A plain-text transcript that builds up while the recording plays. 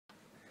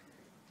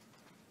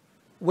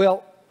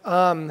Well,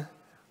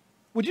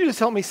 would you just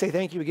help me say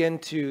thank you again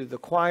to the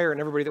choir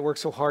and everybody that worked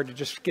so hard to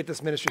just get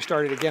this ministry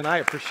started again? I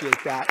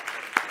appreciate that.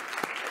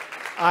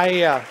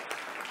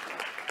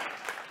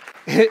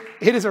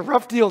 It is a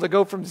rough deal to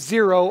go from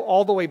zero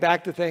all the way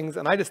back to things,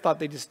 and I just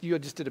thought you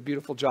just did a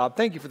beautiful job.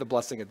 Thank you for the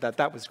blessing of that.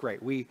 That was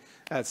great.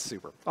 That's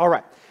super. All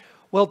right.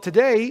 Well,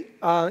 today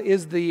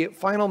is the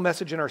final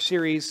message in our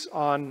series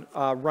on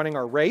running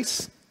our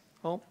race.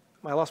 Oh,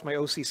 I lost my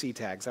OCC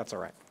tags. That's all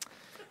right.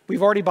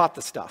 We've already bought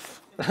the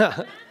stuff.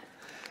 Today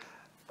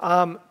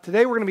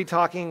we're going to be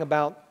talking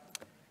about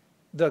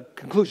the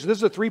conclusion. This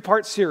is a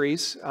three-part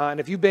series, and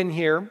if you've been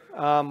here,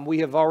 we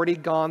have already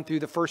gone through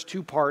the first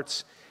two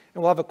parts,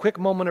 and we'll have a quick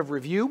moment of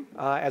review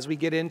as we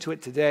get into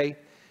it today.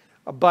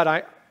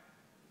 But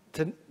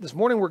this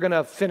morning we're going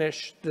to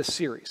finish this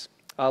series,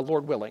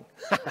 Lord willing.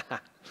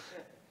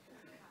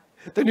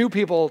 The new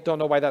people don't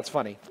know why that's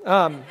funny.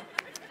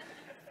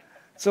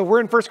 So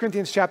we're in 1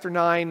 Corinthians chapter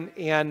 9,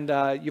 and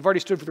you've already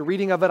stood for the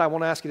reading of it. I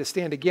won't ask you to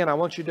stand again. I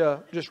want you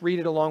to just read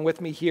it along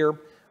with me here.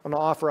 I'm going to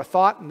offer a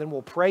thought, and then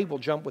we'll pray. We'll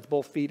jump with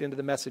both feet into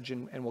the message,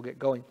 and we'll get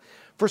going.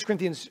 1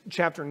 Corinthians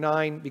chapter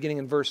 9, beginning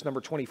in verse number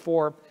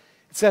 24,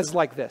 it says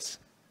like this: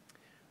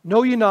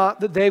 Know ye not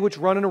that they which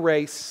run in a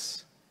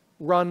race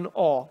run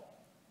all,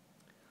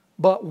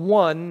 but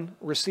one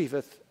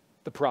receiveth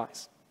the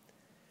prize?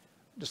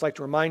 I'd just like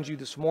to remind you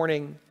this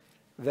morning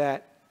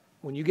that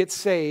when you get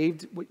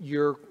saved,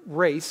 your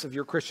race of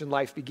your Christian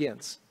life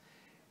begins.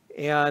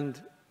 And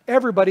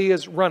everybody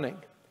is running.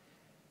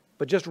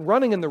 But just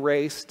running in the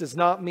race does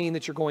not mean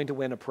that you're going to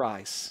win a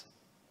prize.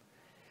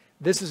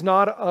 This is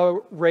not a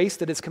race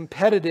that is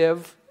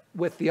competitive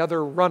with the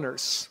other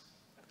runners.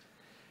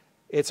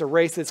 It's a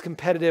race that's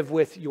competitive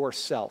with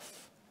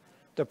yourself.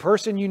 The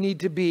person you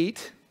need to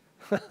beat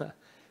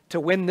to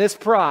win this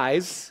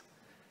prize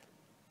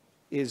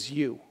is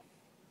you.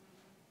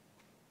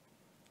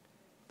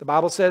 The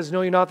Bible says,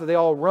 Know ye not that they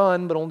all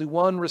run, but only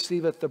one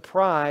receiveth the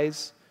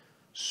prize.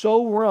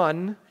 So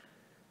run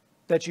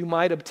that you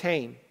might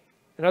obtain.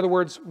 In other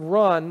words,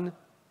 run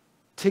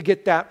to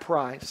get that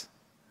prize.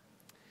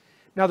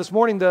 Now this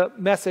morning the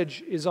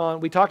message is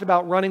on, we talked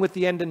about running with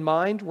the end in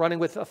mind, running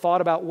with a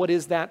thought about what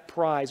is that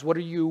prize? What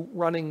are you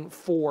running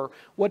for?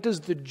 What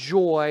does the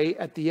joy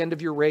at the end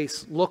of your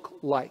race look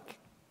like?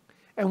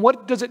 And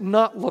what does it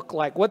not look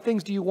like? What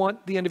things do you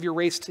want the end of your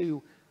race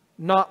to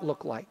not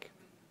look like?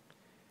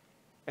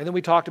 And then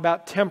we talked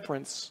about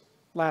temperance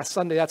last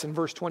Sunday. That's in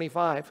verse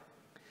 25.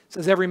 It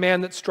says, Every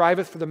man that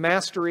striveth for the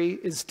mastery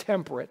is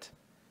temperate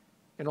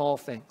in all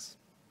things.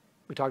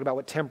 We talked about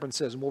what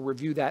temperance is, and we'll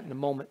review that in a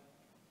moment.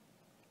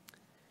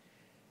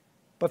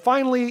 But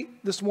finally,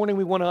 this morning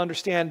we want to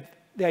understand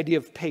the idea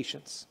of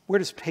patience. Where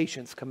does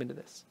patience come into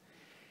this?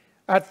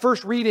 At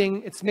first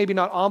reading, it's maybe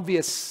not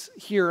obvious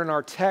here in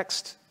our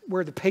text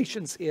where the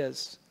patience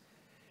is.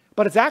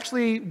 But it's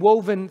actually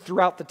woven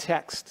throughout the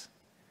text.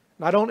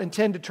 I don't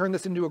intend to turn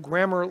this into a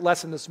grammar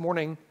lesson this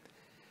morning,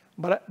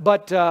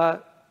 but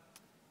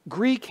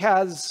Greek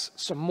has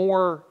some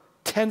more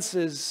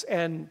tenses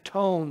and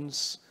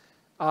tones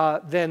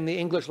than the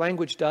English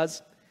language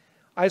does.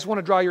 I just want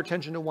to draw your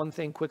attention to one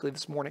thing quickly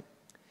this morning.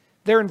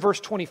 There in verse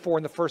 24,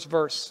 in the first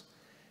verse,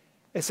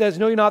 it says,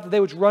 Know ye not that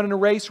they which run in a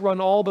race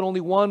run all, but only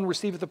one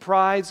receiveth the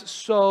prize?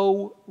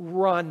 So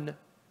run.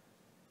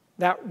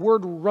 That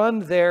word run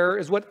there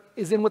is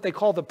in what they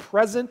call the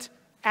present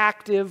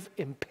active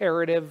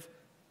imperative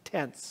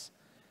tense.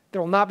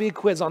 There will not be a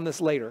quiz on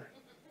this later.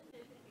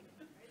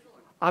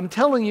 I'm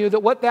telling you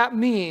that what that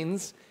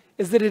means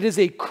is that it is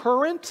a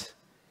current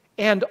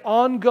and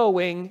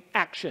ongoing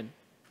action.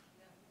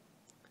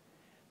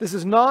 This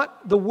is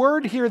not the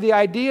word here. The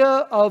idea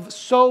of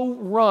so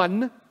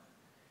run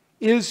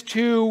is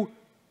to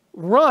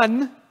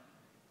run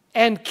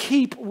and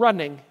keep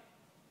running.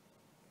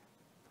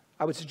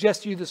 I would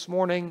suggest to you this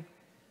morning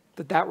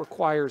that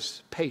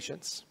requires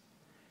patience.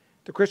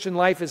 The Christian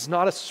life is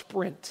not a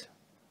sprint.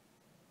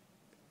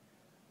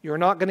 You're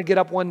not going to get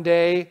up one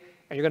day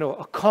and you're going to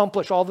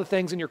accomplish all the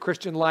things in your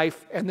Christian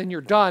life and then you're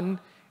done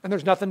and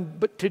there's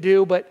nothing to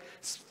do but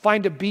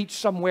find a beach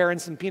somewhere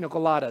and some pina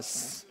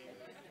coladas.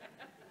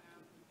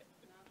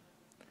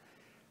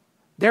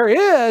 There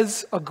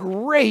is a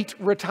great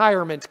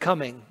retirement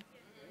coming.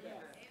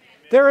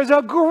 There is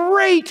a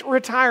great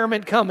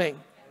retirement coming.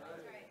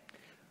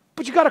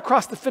 But you got to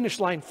cross the finish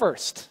line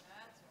first.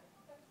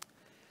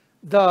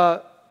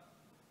 The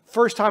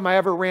first time I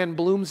ever ran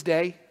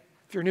Bloomsday,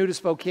 if you're new to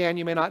Spokane,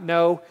 you may not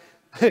know,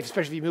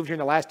 especially if you moved here in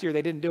the last year.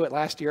 They didn't do it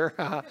last year.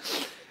 I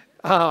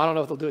don't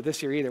know if they'll do it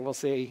this year either. We'll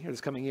see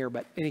this coming year,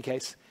 but in any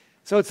case.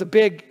 So it's a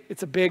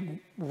big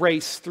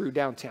race through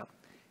downtown.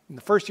 And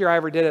the first year I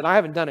ever did it, I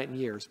haven't done it in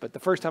years, but the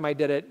first time I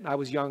did it, I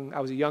was young.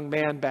 I was a young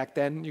man back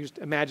then. You just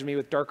imagine me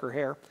with darker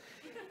hair.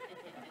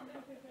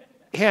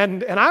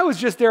 And I was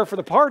just there for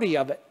the party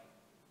of it.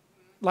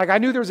 Like I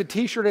knew there was a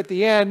t-shirt at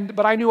the end,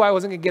 but I knew I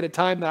wasn't going to get a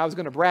time that I was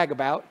going to brag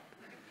about.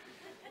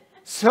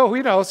 So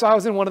I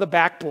was in one of the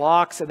back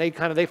blocks and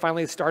they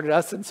finally started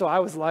us. And so I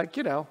was like,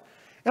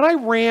 And I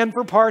ran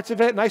for parts of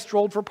it, and I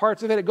strolled for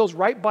parts of it. It goes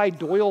right by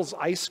Doyle's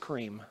Ice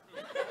Cream.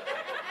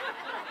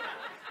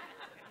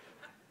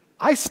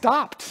 I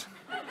stopped.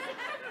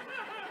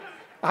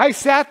 I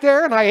sat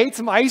there and I ate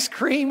some ice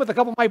cream with a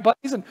couple of my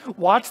buddies and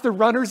watched the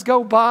runners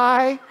go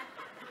by.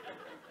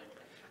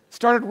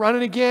 Started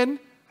running again.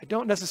 I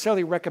don't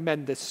necessarily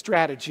recommend this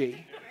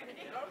strategy.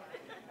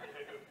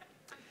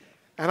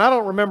 And I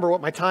don't remember what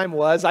my time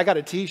was. I got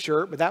a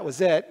t-shirt, but that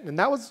was it. And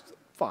that was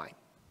fine.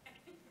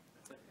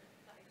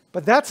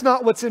 But that's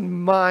not what's in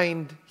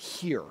mind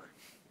here.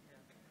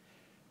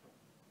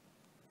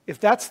 If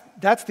that's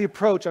the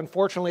approach,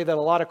 unfortunately, that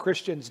a lot of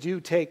Christians do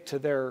take to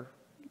their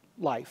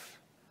life.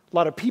 A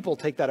lot of people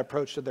take that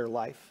approach to their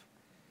life.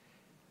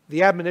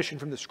 The admonition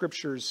from the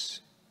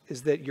scriptures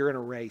is that you're in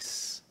a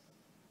race.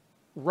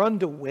 Run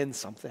to win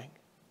something.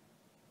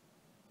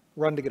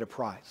 Run to get a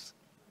prize.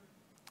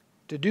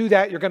 To do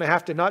that, you're going to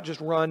have to not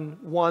just run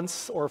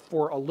once or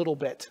for a little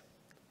bit.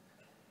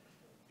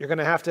 You're going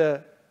to have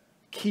to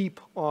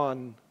keep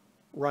on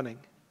running.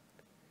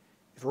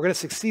 If we're going to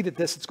succeed at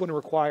this, it's going to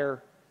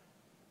require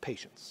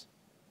patience.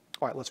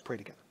 All right, let's pray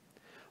together.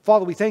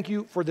 Father, we thank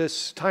you for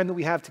this time that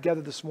we have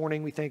together this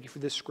morning. We thank you for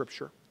this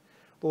scripture.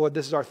 Lord,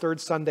 this is our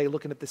third Sunday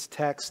looking at this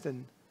text,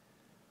 and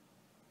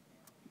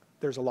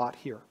there's a lot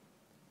here.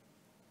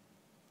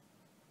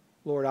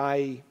 Lord,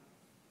 I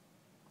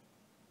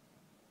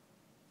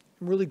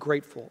am really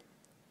grateful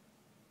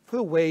for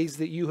the ways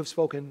that you have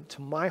spoken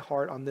to my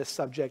heart on this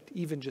subject,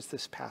 even just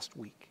this past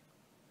week.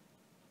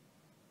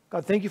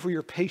 God, thank you for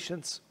your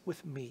patience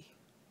with me.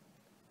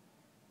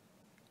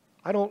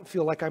 I don't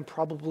feel like I'm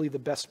probably the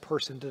best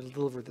person to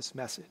deliver this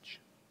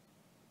message,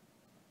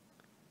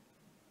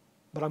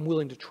 but I'm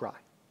willing to try.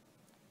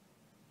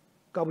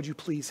 God, would you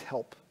please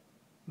help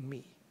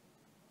me?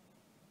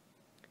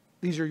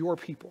 These are your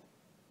people.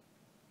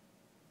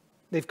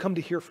 They've come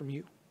to hear from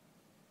you.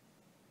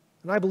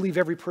 And I believe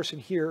every person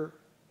here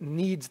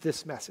needs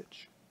this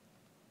message.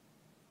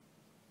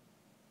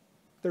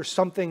 There's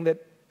something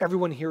that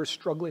everyone here is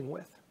struggling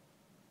with,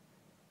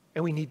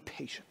 and we need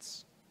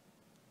patience.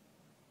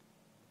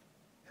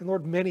 And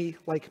Lord, many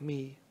like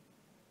me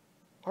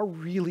are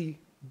really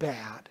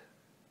bad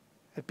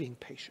at being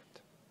patient.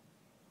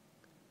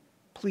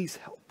 Please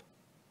help.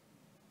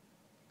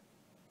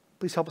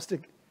 Please help us to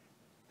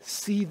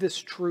see this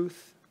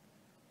truth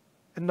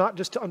and not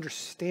just to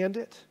understand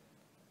it,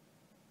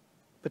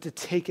 but to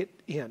take it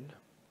in.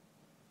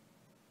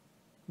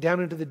 Down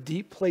into the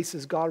deep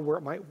places, God, where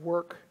it might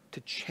work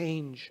to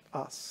change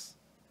us.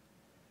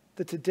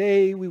 That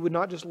today we would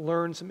not just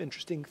learn some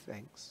interesting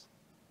things,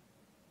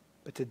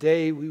 but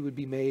today we would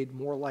be made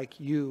more like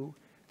you,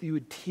 that you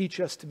would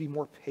teach us to be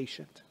more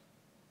patient.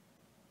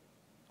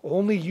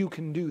 Only you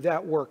can do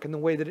that work in the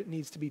way that it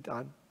needs to be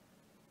done.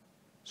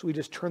 So we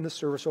just turn the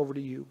service over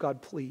to you.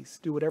 God, please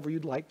do whatever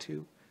you'd like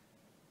to.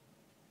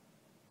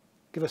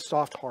 Give us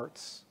soft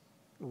hearts,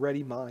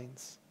 ready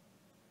minds.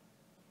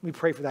 We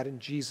pray for that in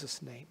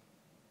Jesus' name.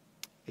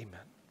 Amen.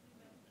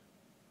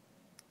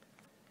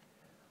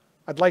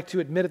 I'd like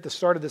to admit at the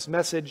start of this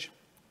message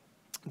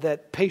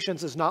that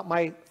patience is not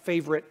my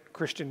favorite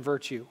Christian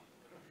virtue.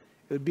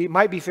 It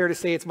might be fair to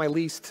say it's my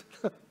least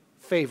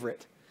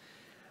favorite.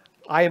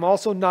 I am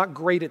also not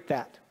great at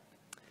that.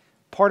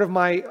 Part of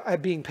my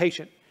being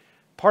patient,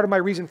 part of my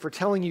reason for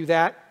telling you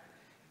that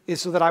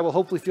is so that I will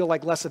hopefully feel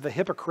like less of a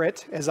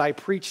hypocrite as I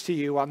preach to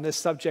you on this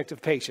subject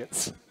of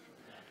patience.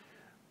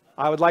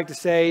 I would like to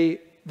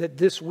say that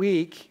this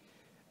week,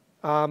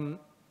 I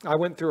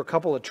went through a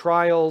couple of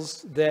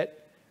trials that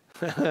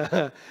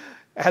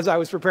as I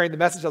was preparing the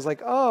message, I was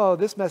like, oh,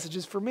 this message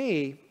is for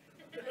me.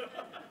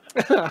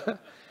 But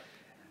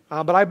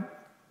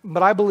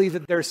I believe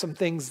that there's some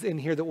things in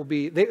here that will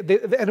be,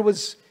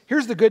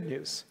 here's the good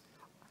news.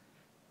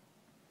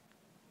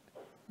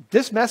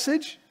 This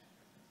message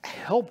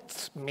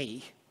helped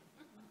me.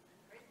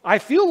 I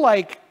feel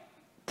like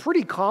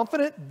pretty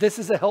confident this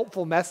is a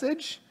helpful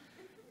message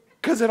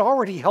because it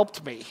already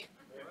helped me.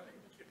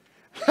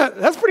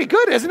 That's pretty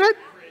good, isn't it?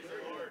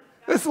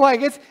 It's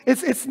like,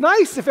 it's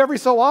nice if every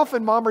so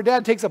often mom or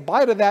dad takes a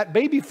bite of that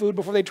baby food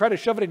before they try to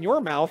shove it in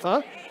your mouth,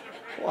 huh?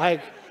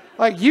 Like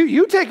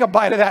you take a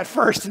bite of that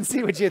first and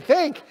see what you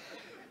think.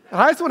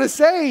 And I just want to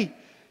say,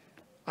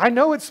 I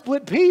know it's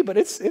split pea, but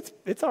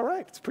it's all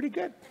right. It's pretty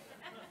good.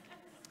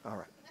 All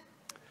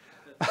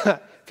right.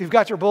 If you've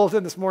got your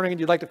bulletin this morning and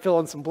you'd like to fill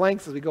in some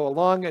blanks as we go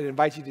along, I'd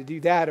invite you to do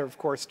that, or of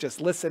course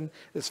just listen.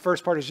 This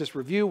first part is just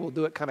review. We'll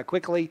do it kind of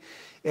quickly.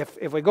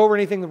 If we go over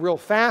anything real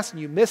fast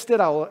and you missed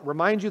it, I'll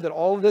remind you that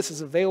all of this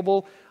is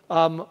available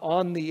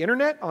on the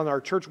internet, on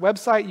our church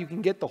website. You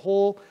can get the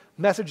whole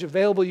message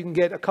available. You can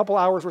get a couple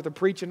hours worth of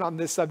preaching on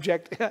this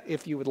subject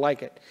if you would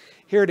like it.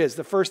 Here it is.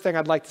 The first thing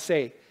I'd like to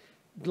say,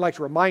 I'd like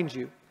to remind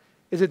you,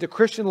 is that the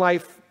Christian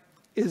life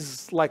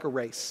is like a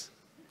race.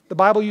 The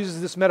Bible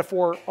uses this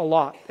metaphor a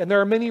lot, and there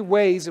are many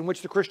ways in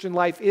which the Christian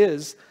life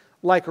is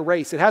like a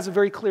race. It has a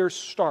very clear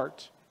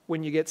start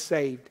when you get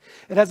saved.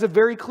 It has a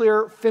very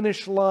clear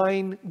finish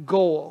line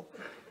goal.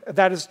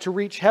 That is to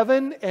reach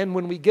heaven, and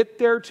when we get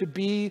there, to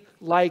be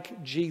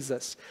like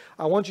Jesus.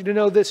 I want you to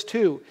know this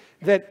too,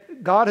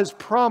 that God has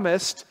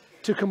promised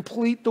to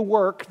complete the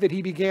work that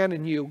he began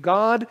in you.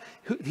 God,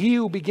 he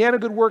who began a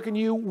good work in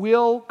you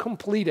will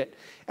complete it.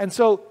 And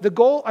so the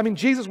goal,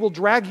 Jesus will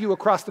drag you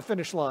across the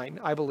finish line,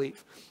 I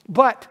believe.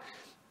 But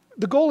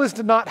the goal is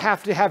to not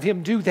have to have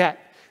him do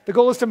that. The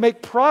goal is to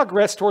make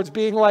progress towards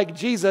being like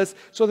Jesus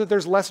so that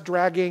there's less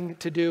dragging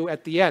to do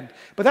at the end.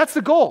 But that's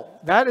the goal.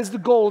 That is the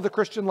goal of the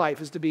Christian life,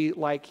 is to be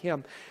like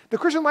him. The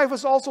Christian life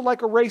is also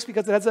like a race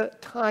because it has a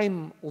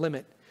time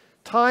limit.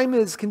 Time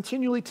is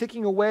continually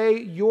ticking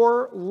away.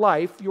 Your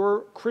life,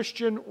 your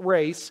Christian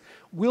race,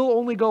 will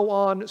only go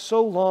on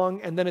so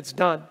long and then it's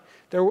done.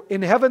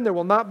 In heaven, there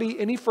will not be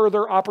any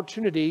further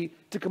opportunity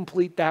to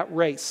complete that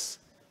race.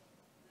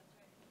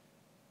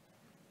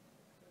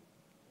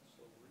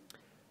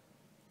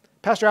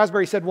 Pastor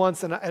Asbury said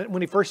once, and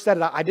when he first said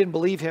it, I didn't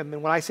believe him.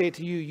 And when I say it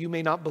to you, you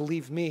may not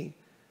believe me.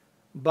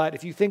 But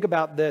if you think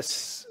about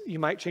this, you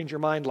might change your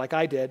mind like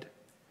I did.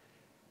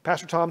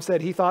 Pastor Tom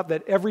said he thought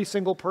that every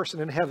single person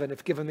in heaven,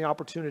 if given the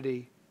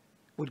opportunity,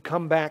 would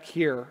come back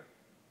here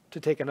to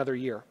take another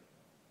year.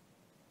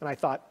 And I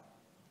thought,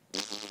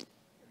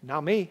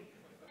 not me.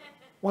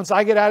 Once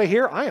I get out of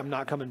here, I am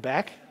not coming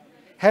back.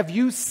 Have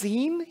you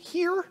seen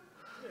here?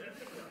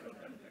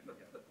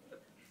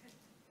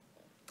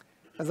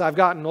 As I've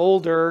gotten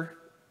older,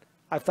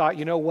 I've thought,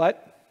 you know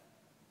what?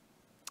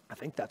 I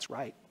think that's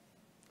right.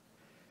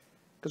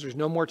 Because there's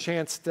no more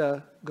chance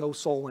to go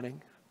soul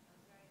winning.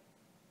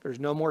 There's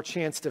no more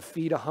chance to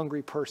feed a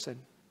hungry person.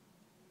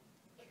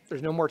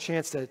 There's no more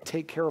chance to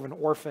take care of an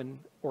orphan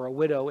or a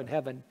widow in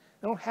heaven.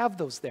 I don't have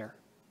those there.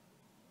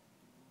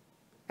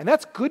 And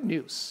that's good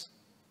news.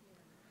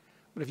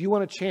 But if you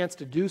want a chance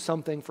to do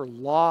something for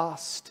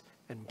lost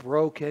and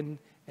broken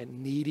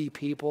and needy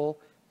people,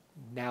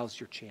 now's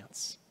your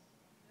chance.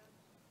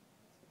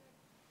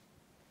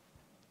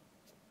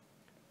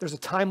 There's a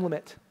time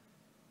limit.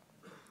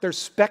 There's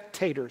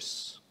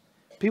spectators.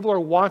 People are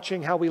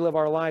watching how we live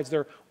our lives.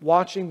 They're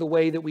watching the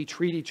way that we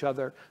treat each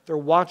other. They're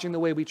watching the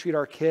way we treat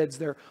our kids.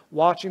 They're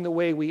watching the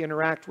way we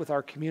interact with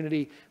our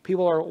community.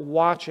 People are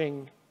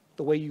watching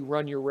the way you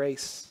run your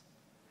race.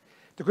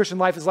 The Christian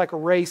life is like a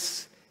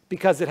race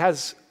because it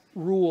has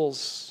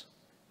rules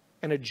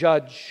and a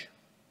judge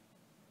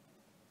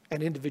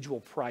and individual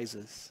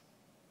prizes.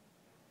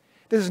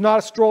 This is not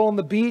a stroll on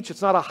the beach.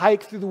 It's not a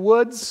hike through the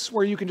woods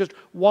where you can just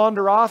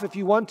wander off if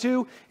you want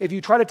to. If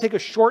you try to take a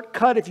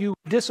shortcut, if you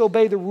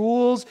disobey the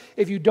rules,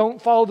 if you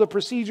don't follow the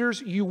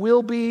procedures, you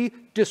will be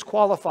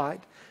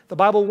disqualified. The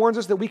Bible warns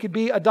us that we could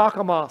be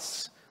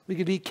adokamos. We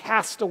could be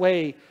cast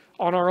away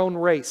on our own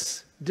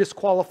race,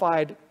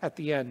 disqualified at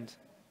the end.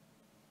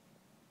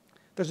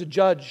 There's a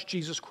judge,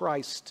 Jesus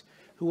Christ,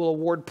 who will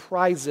award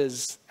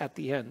prizes at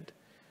the end.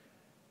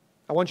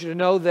 I want you to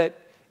know that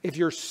if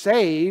you're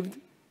saved,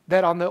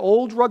 that on the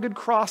old rugged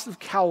cross of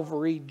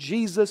Calvary,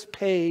 Jesus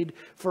paid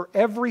for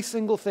every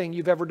single thing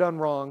you've ever done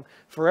wrong,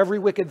 for every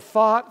wicked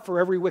thought, for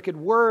every wicked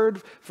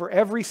word, for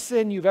every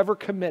sin you've ever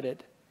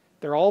committed.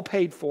 They're all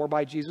paid for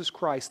by Jesus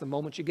Christ the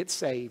moment you get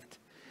saved.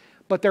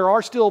 But there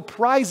are still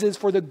prizes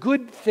for the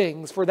good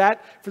things, for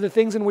the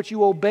things in which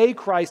you obey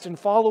Christ and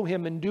follow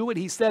him and do what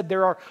he said.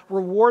 There are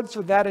rewards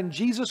for that, and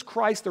Jesus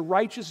Christ, the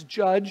righteous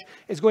judge,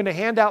 is going to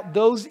hand out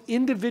those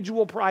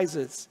individual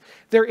prizes.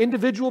 They're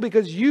individual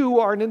because you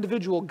are an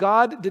individual.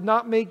 God did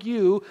not make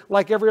you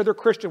like every other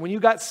Christian. When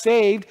you got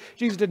saved,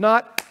 Jesus did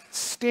not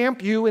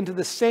stamp you into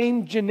the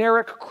same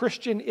generic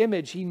Christian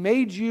image. He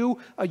made you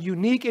a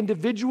unique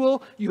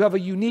individual. You have a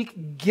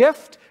unique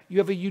gift. You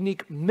have a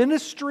unique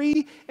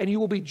ministry, and you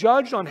will be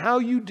judged on how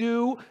you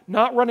do,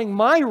 not running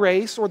my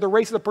race or the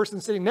race of the person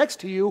sitting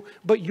next to you,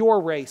 but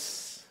your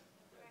race.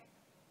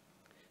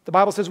 The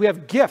Bible says we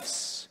have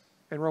gifts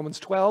in Romans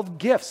 12,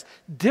 gifts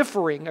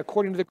differing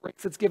according to the grace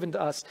that's given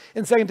to us.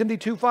 In 2 Timothy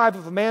 2:5,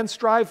 if a man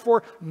strive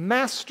for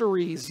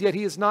masteries, yet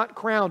he is not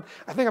crowned.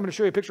 I think I'm going to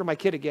show you a picture of my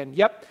kid again.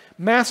 Yep,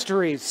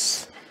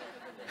 masteries.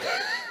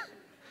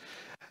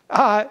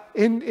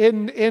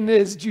 In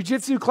his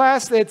jiu-jitsu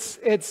class,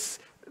 it's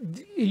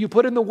you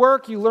put in the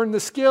work, you learn the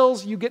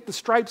skills, you get the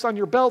stripes on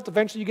your belt.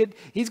 Eventually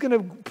he's going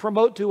to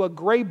promote to a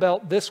gray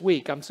belt this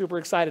week. I'm super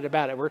excited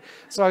about it.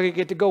 So I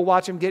get to go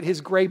watch him get his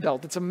gray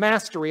belt. It's a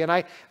mastery.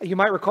 And you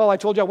might recall, I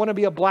told you I want to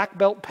be a black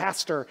belt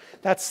pastor.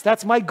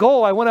 That's my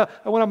goal. I want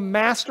to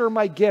master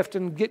my gift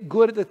and get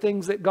good at the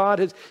things that God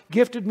has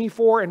gifted me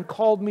for and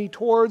called me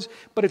towards.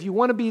 But if you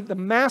want to be the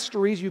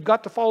masteries, you've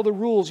got to follow the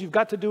rules. You've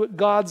got to do it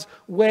God's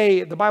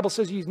way. The Bible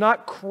says he's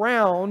not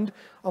crowned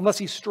unless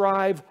he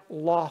strive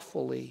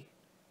lawfully.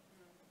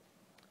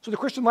 So the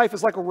Christian life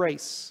is like a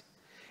race.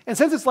 And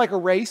since it's like a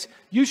race,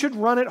 you should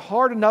run it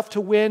hard enough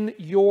to win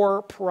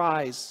your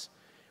prize.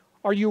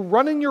 Are you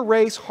running your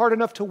race hard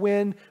enough to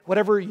win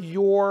whatever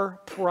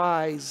your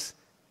prize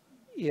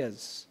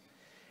is?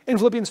 In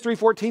Philippians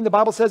 3:14, the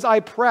Bible says, I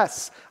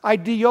press, I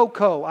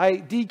dioko, I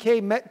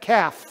DK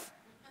Metcalf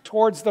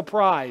towards the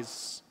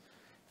prize.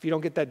 If you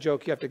don't get that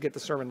joke, you have to get the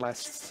sermon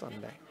last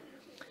Sunday.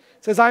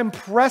 It says, I'm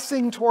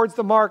pressing towards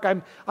the mark.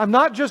 I'm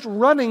not just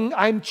running,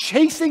 I'm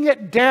chasing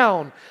it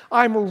down.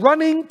 I'm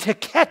running to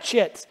catch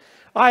it.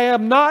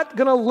 I'm not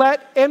going to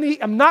let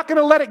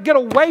it get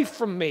away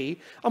from me.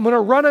 I'm going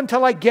to run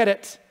until I get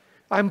it.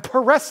 I'm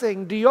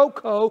pressing,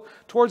 dioko,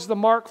 towards the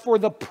mark for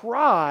the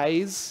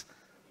prize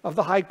of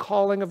the high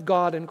calling of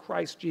God in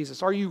Christ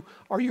Jesus. Are you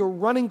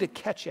running to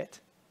catch it?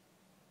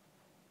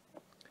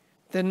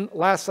 Then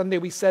last Sunday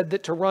we said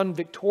that to run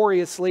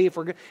victoriously,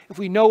 if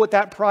we know what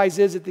that prize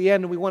is at the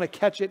end and we want to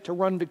catch it, to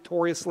run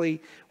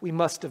victoriously, we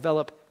must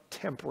develop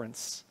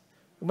temperance.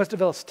 We must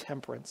develop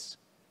temperance.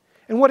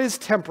 And what is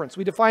temperance?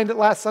 We defined it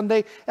last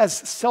Sunday as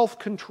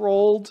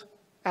self-controlled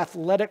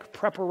athletic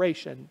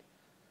preparation,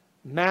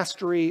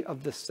 mastery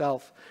of the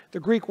self.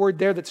 The Greek word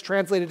there that's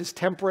translated as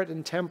temperate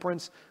and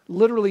temperance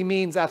literally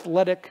means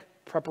athletic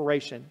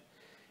preparation.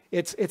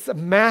 It's a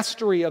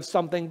mastery of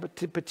something, but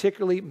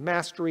particularly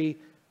mastery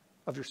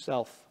of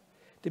yourself.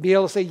 To be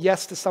able to say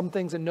yes to some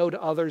things and no to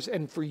others,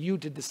 and for you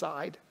to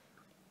decide,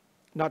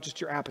 not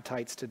just your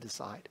appetites to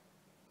decide.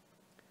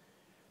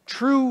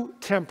 True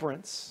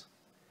temperance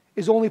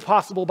is only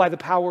possible by the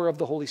power of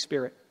the Holy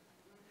Spirit,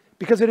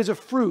 because it is a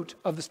fruit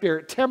of the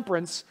Spirit.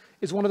 Temperance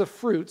is one of the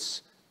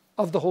fruits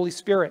of the Holy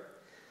Spirit.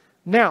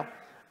 Now,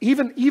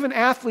 even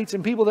athletes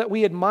and people that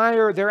we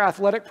admire their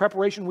athletic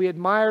preparation, we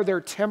admire their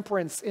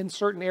temperance in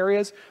certain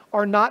areas,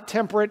 are not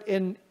temperate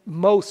in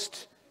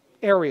most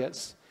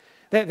areas.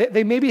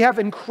 They maybe have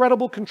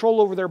incredible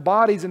control over their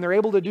bodies and they're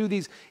able to do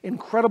these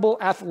incredible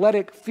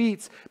athletic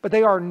feats, but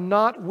they are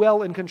not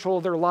well in control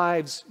of their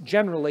lives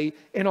generally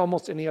in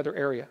almost any other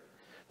area.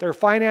 Their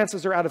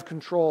finances are out of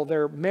control.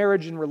 Their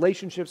marriage and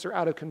relationships are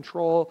out of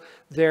control.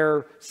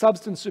 Their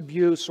substance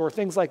abuse or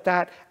things like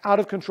that,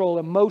 out of control,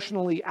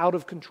 emotionally out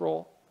of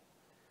control.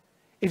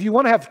 If you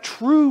want to have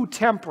true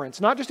temperance,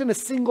 not just in a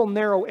single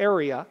narrow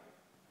area,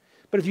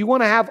 but if you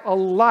want to have a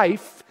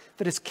life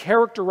that is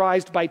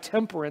characterized by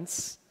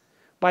temperance,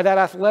 by that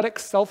athletic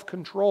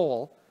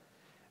self-control,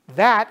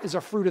 that is a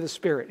fruit of the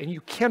Spirit. And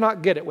you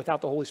cannot get it without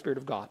the Holy Spirit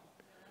of God.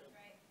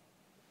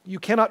 You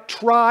cannot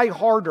try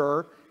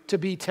harder to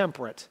be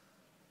temperate.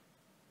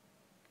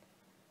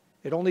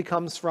 It only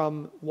comes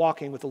from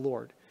walking with the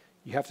Lord.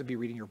 You have to be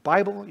reading your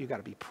Bible. You got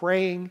to be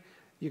praying.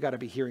 You got to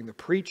be hearing the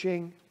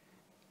preaching.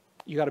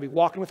 You got to be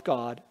walking with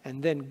God.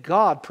 And then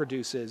God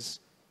produces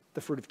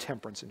the fruit of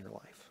temperance in your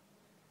life.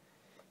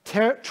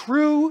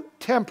 True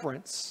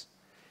temperance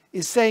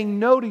is saying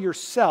no to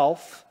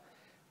yourself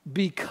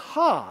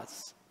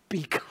because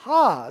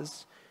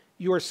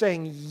you are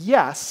saying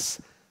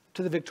yes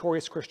to the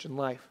victorious Christian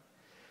life.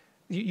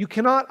 You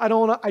cannot,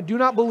 I do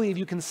not believe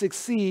you can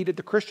succeed at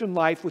the Christian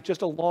life with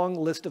just a long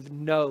list of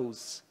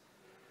no's.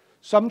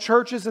 Some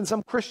churches and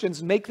some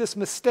Christians make this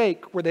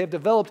mistake where they have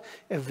developed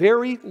a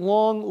very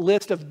long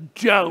list of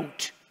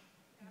don't.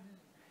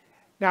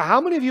 Now,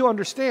 how many of you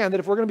understand that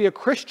if we're going to be a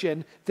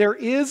Christian, there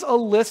is a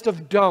list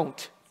of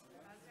don't?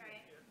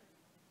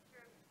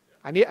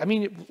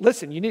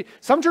 Listen,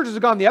 some churches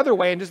have gone the other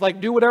way and just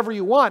do whatever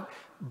you want.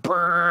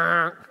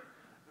 Burn.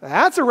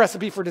 That's a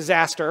recipe for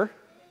disaster.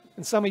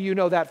 And some of you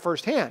know that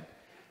firsthand.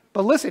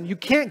 But listen, you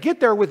can't get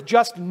there with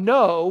just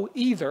no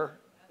either.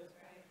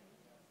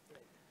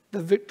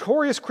 The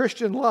victorious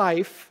Christian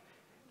life,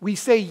 we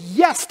say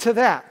yes to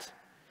that.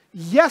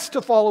 Yes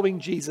to following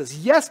Jesus.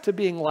 Yes to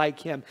being like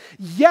Him.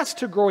 Yes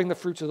to growing the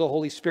fruits of the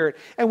Holy Spirit.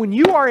 And when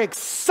you are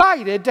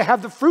excited to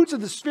have the fruits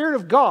of the Spirit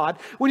of God,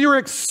 when you're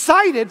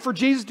excited for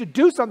Jesus to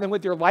do something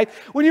with your life,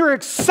 when you're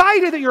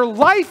excited that your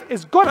life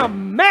is going to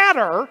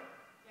matter,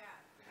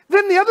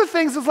 then the other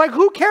things is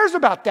who cares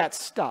about that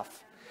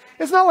stuff?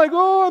 It's not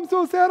oh, I'm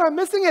so sad, I'm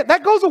missing it.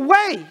 That goes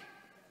away.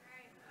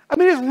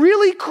 It's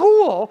really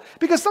cool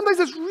because sometimes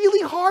it's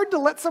really hard to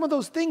let some of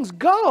those things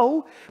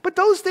go, but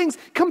those things,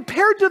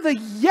 compared to the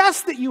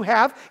yes that you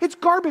have, it's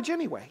garbage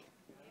anyway.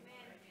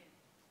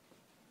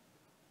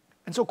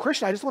 And so,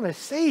 Christian, I just want to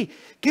say,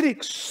 get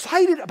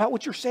excited about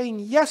what you're saying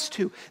yes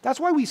to. That's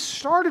why we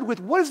started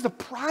with, what does the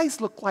prize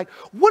look like?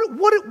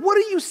 What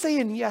are you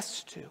saying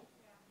yes to?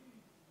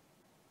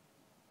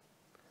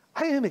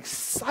 I am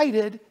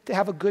excited to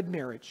have a good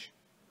marriage.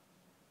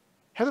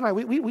 Heather and I,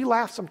 we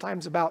laugh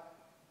sometimes about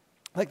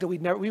that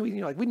we'd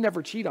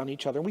never cheat on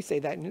each other, and we say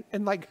that, and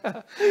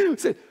I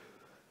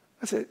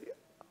said,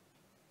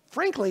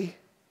 frankly,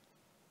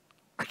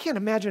 I can't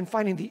imagine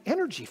finding the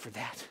energy for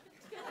that.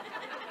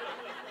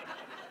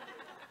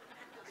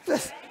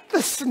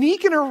 The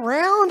sneaking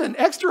around and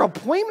extra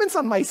appointments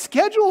on my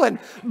schedule, and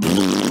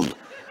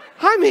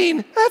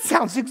that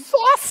sounds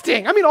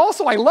exhausting.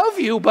 Also I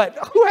love you, but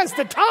who has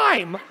the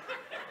time?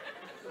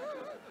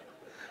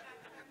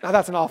 Now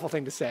that's an awful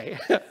thing to say.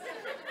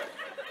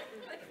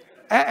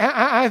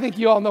 I think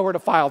you all know where to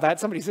file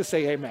that. Somebody just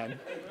say amen.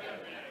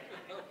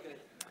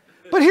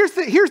 But here's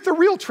the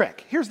real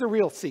trick. Here's the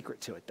real secret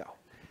to it, though,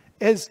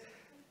 is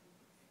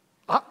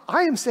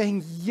I am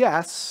saying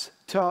yes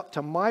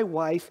to my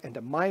wife and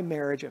to my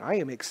marriage, and I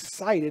am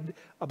excited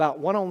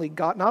about not only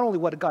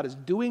what God is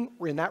doing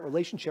in that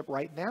relationship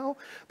right now,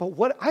 but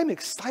what I'm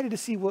excited to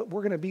see what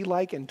we're going to be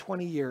like in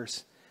 20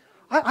 years.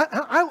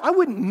 I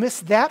wouldn't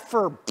miss that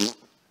for,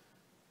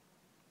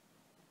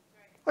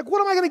 like,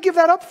 what am I going to give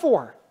that up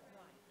for?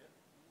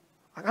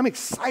 I'm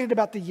excited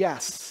about the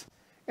yes,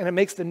 and it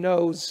makes the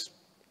no's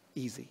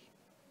easy.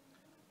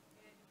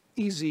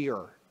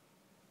 Easier.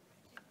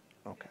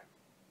 Okay.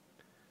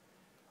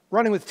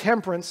 Running with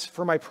temperance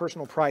for my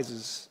personal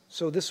prizes.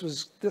 So this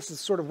is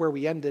sort of where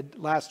we ended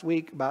last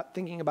week, about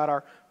thinking about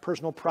our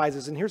personal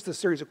prizes. And here's the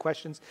series of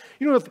questions.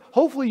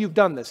 Hopefully you've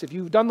done this. If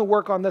you've done the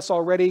work on this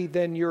already,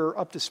 then you're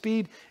up to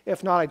speed.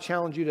 If not, I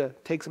challenge you to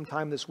take some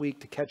time this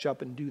week to catch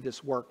up and do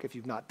this work if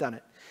you've not done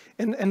it.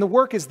 And the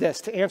work is this,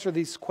 to answer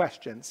these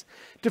questions.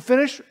 To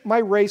finish my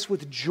race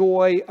with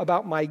joy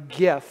about my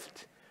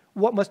gift,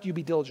 what must you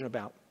be diligent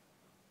about?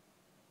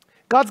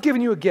 God's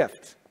given you a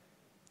gift.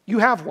 You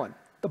have one.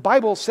 The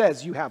Bible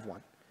says you have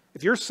one.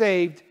 If you're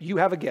saved, you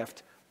have a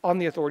gift on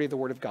the authority of the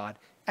Word of God,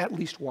 at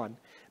least one.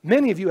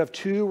 Many of you have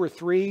 2 or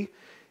 3.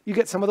 You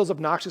get some of those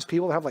obnoxious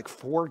people that have like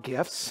 4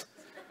 gifts.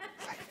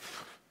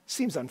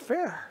 Seems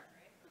unfair,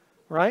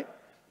 right?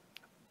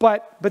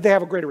 But they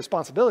have a greater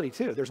responsibility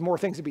too. There's more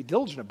things to be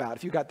diligent about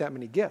if you got that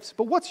many gifts.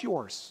 But what's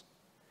yours?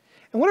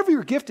 And whatever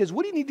your gift is,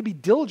 what do you need to be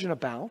diligent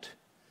about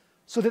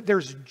so that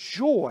there's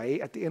joy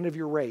at the end of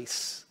your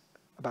race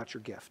about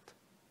your gift?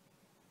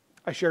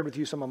 I shared with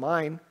you some of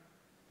mine.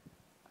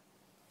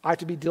 I have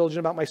to be diligent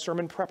about my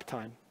sermon prep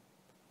time.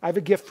 I have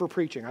a gift for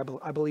preaching.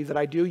 I believe that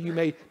I do. You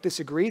may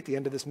disagree at the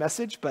end of this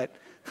message, but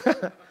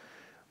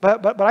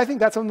but I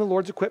think that's something the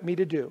Lord's equipped me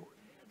to do.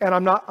 And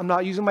I'm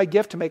not using my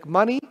gift to make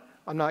money.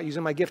 I'm not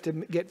using my gift to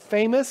get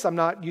famous. I'm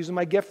not using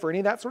my gift for any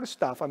of that sort of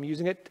stuff. I'm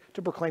using it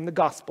to proclaim the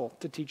gospel,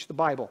 to teach the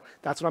Bible.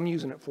 That's what I'm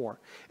using it for.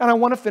 And I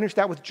want to finish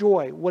that with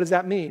joy. What does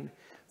that mean?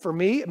 For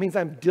me, it means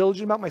I'm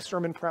diligent about my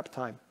sermon prep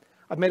time.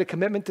 I've made a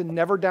commitment to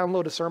never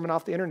download a sermon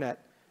off the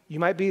internet. You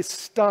might be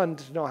stunned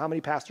to know how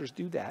many pastors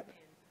do that.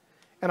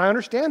 And I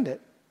understand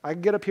it. I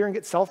can get up here and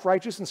get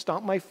self-righteous and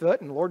stomp my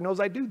foot, and Lord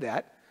knows I do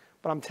that.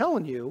 But I'm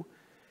telling you,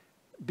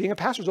 being a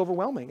pastor is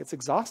overwhelming. It's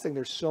exhausting.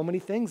 There's so many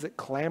things that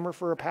clamor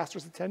for a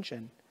pastor's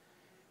attention.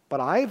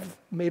 But I've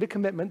made a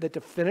commitment that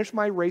to finish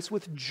my race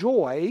with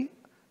joy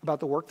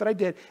about the work that I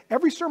did.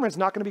 Every sermon is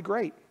not going to be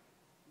great.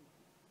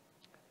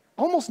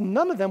 Almost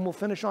none of them will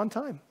finish on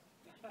time.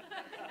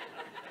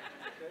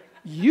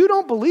 You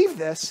don't believe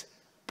this,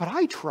 but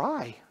I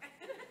try.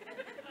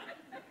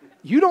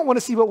 You don't want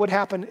to see what would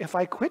happen if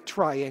I quit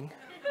trying.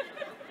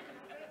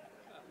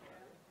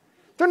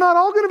 They're not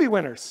all going to be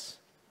winners.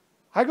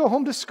 I go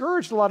home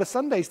discouraged a lot of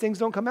Sundays. Things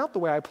don't come out the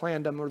way I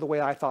planned them or the way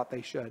I thought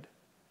they should.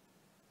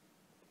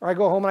 Or I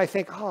go home and I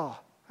think, I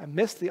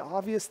missed the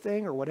obvious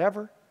thing or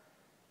whatever.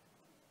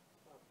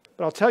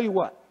 But I'll tell you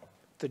what,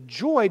 the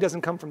joy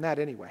doesn't come from that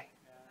anyway.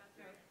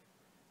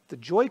 The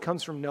joy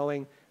comes from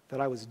knowing that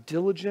I was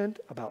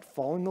diligent about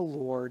following the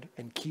Lord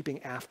and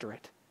keeping after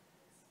it.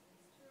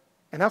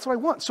 And that's what I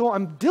want. So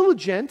I'm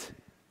diligent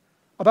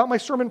about my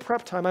sermon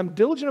prep time. I'm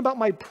diligent about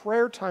my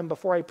prayer time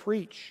before I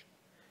preach.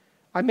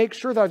 I make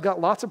sure that I've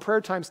got lots of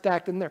prayer time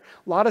stacked in there.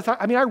 A lot of time.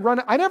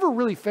 I never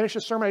really finish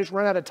a sermon. I just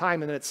run out of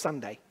time and then it's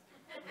Sunday.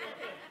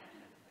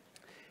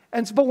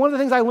 But one of the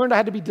things I learned I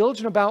had to be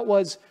diligent about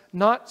was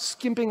not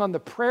skimping on the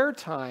prayer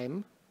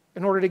time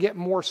in order to get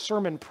more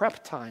sermon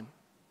prep time.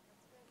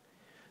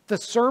 The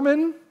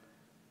sermon,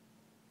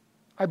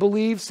 I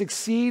believe,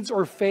 succeeds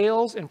or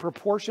fails in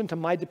proportion to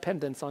my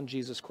dependence on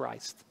Jesus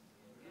Christ.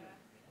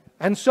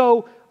 And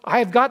so I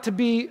have got to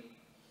be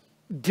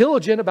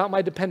diligent about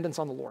my dependence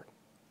on the Lord.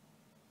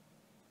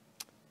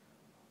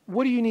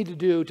 What do you need to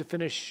do to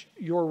finish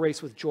your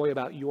race with joy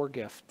about your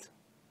gift?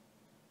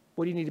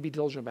 What do you need to be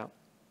diligent about?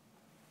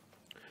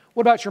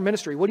 What about your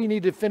ministry? What do you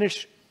need to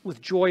finish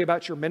with joy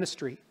about your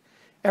ministry?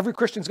 Every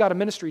Christian's got a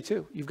ministry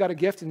too. You've got a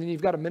gift and then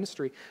you've got a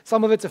ministry.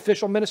 Some of it's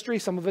official ministry,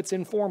 some of it's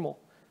informal.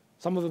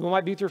 Some of it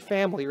might be with your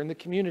family or in the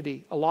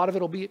community. A lot of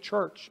it will be at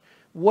church.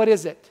 What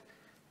is it?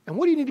 And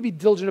what do you need to be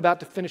diligent about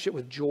to finish it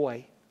with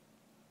joy?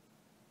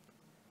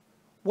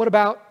 What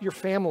about your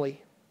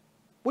family?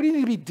 What do you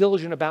need to be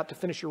diligent about to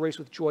finish your race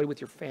with joy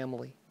with your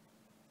family?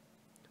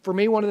 For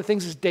me, one of the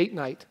things is date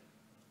night.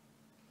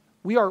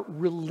 We are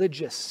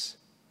religious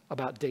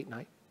about date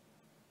night.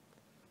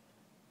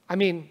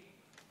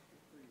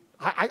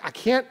 I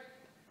can't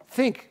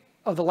think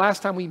of the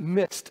last time we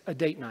missed a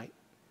date night.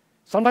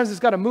 Sometimes it's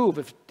got to move.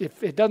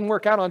 If it doesn't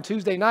work out on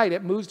Tuesday night,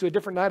 it moves to a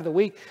different night of the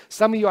week.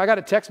 Some of you, I got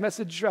a text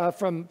message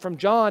from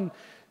John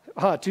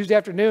Tuesday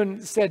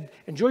afternoon, said,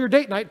 "Enjoy your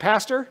date night,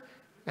 Pastor."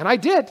 And I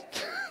did.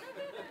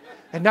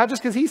 And not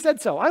just because he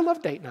said so. I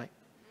love date night.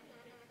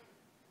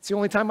 It's the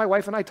only time my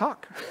wife and I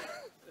talk.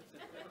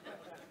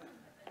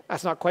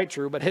 That's not quite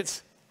true, but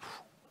it's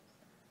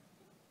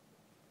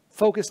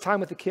focused time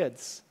with the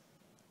kids.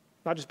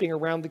 Not just being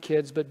around the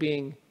kids, but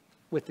being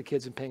with the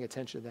kids and paying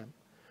attention to them.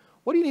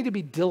 What do you need to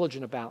be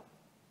diligent about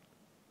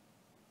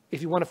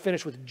if you want to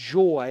finish with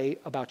joy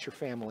about your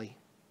family?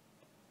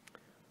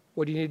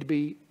 What do you need to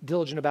be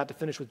diligent about to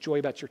finish with joy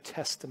about your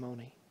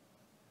testimony?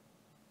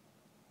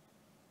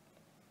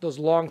 Those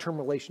long-term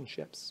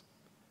relationships,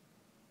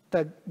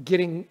 that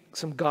getting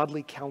some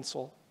godly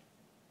counsel,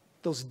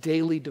 those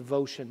daily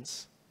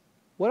devotions.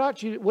 What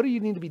do you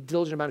need to be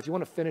diligent about if you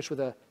want to finish with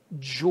a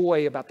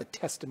joy about the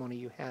testimony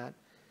you had?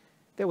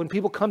 That when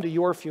people come to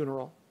your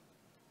funeral,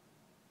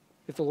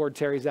 if the Lord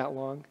tarries that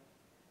long,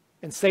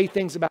 and say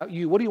things about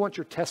you, what do you want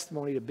your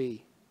testimony to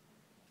be?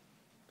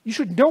 You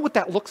should know what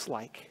that looks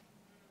like.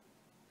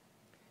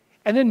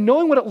 And then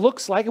knowing what it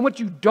looks like and what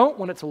you don't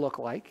want it to look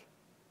like,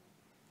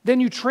 then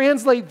you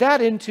translate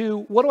that into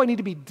what do I need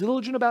to be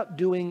diligent about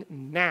doing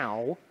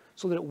now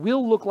so that it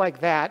will look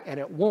like that and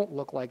it won't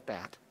look like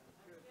that.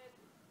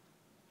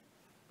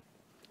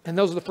 And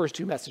those are the first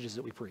two messages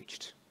that we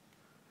preached.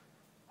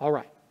 All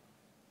right.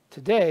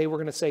 Today we're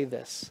going to say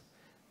this.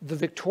 The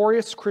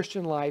victorious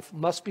Christian life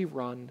must be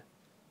run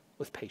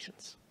with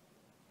patience.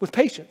 With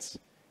patience.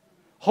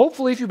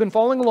 Hopefully, if you've been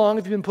following along,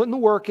 if you've been putting the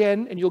work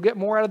in, and you'll get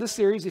more out of this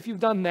series if you've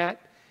done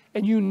that,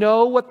 and you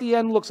know what the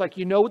end looks like,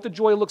 you know what the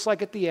joy looks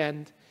like at the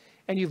end,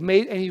 and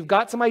you've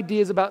got some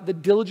ideas about the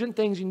diligent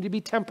things you need to be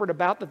temperate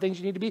about, the things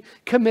you need to be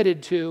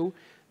committed to.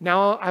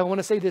 Now I want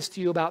to say this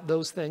to you about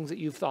those things that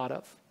you've thought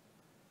of.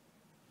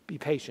 Be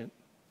patient.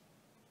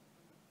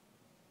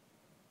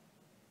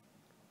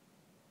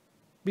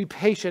 Be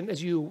patient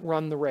as you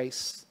run the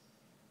race.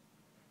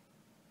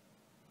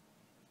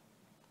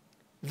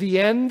 The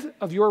end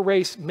of your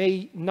race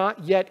may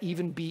not yet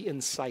even be in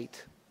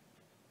sight.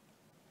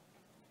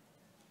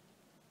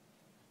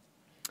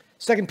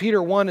 2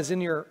 Peter 1 is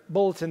in your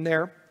bulletin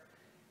there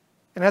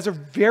and has a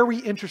very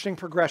interesting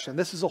progression.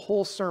 This is a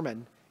whole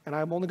sermon, and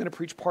I'm only going to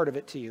preach part of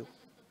it to you.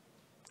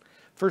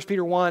 1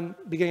 Peter 1,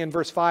 beginning in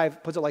verse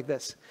 5, puts it like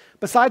this.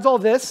 Besides all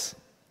this,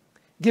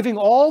 giving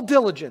all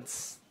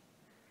diligence,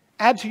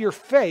 add to your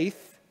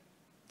faith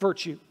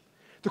virtue.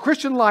 The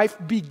Christian life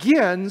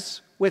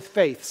begins with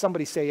faith.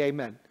 Somebody say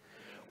amen.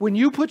 When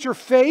you put your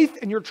faith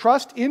and your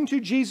trust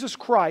into Jesus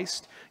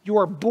Christ, you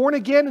are born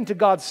again into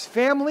God's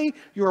family.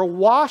 You are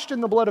washed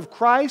in the blood of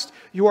Christ.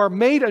 You are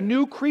made a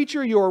new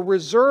creature. You are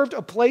reserved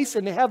a place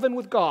in heaven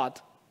with God.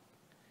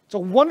 It's a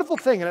wonderful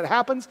thing, and it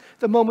happens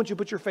the moment you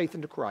put your faith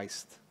into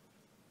Christ.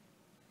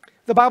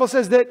 The Bible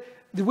says that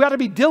we ought to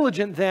be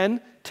diligent then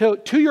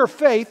to your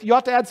faith. You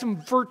ought to add some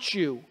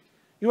virtue.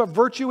 You know what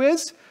virtue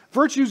is?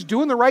 Virtue is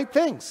doing the right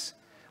things.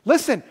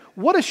 Listen,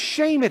 what a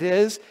shame it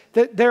is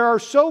that there are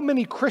so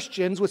many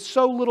Christians with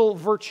so little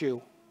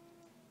virtue.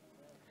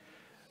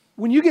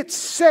 When you get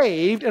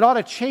saved, it ought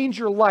to change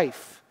your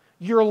life.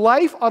 Your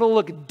life ought to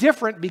look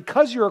different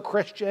because you're a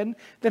Christian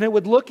than it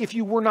would look if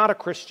you were not a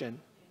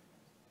Christian.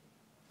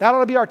 That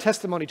ought to be our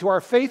testimony. To our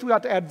faith, we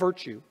ought to add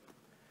virtue.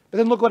 But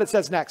then look what it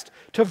says next.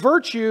 To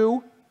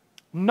virtue,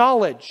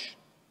 knowledge.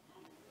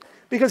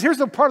 Because here's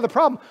the part of the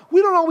problem.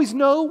 We don't always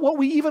know what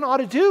we even ought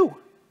to do.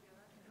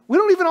 We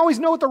don't even always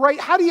know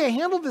how do you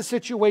handle the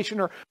situation?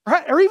 Or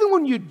even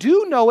when you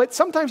do know it,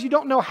 sometimes you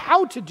don't know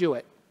how to do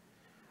it.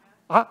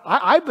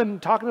 I've been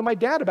talking to my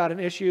dad about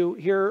an issue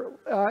here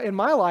in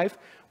my life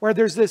where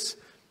there's this,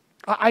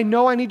 I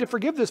know I need to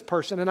forgive this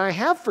person, and I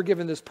have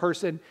forgiven this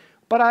person,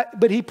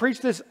 but he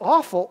preached this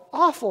awful,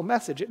 awful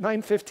message at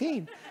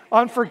 9:15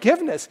 on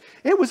forgiveness.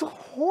 It was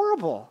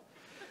horrible.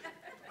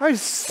 I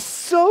was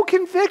so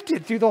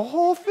convicted through the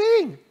whole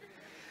thing.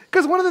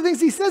 Because one of the things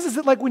he says is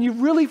that like when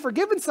you've really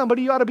forgiven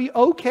somebody, you ought to be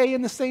okay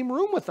in the same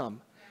room with them.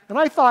 And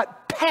I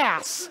thought,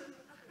 pass.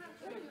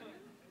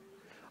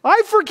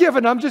 I've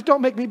forgiven them, just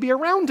don't make me be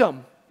around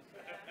them.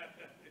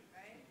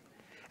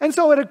 And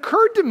so it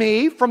occurred to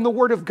me from the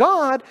Word of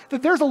God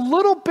that there's a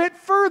little bit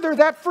further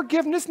that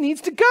forgiveness needs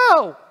to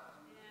go.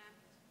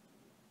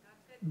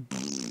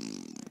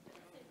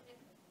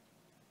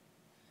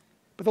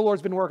 But the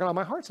Lord's been working on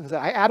my heart since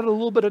that. I added a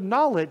little bit of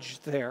knowledge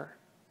there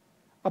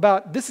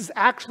about this is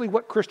actually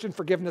what Christian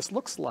forgiveness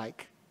looks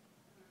like.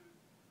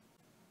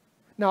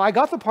 Now, I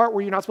got the part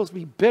where you're not supposed to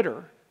be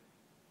bitter.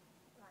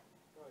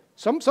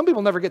 Some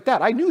people never get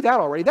that. I knew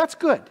that already. That's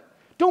good.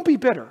 Don't be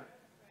bitter.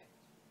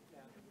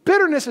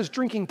 Bitterness is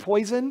drinking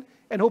poison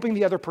and hoping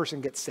the other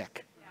person gets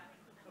sick.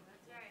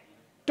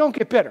 Don't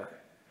get bitter.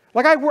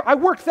 Like I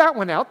worked that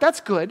one out. That's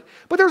good.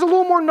 But there's a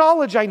little more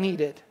knowledge I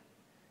needed.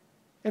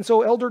 And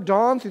so Elder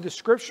Don, through the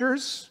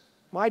scriptures,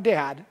 my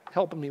dad,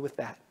 helping me with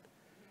that.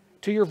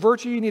 To your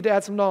virtue, you need to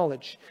add some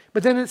knowledge.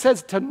 But then it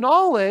says to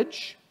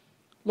knowledge,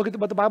 look at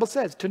what the Bible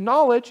says. To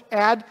knowledge,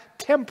 add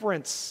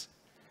temperance.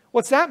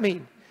 What's that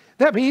mean?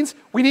 That means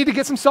we need to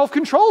get some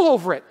self-control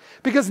over it.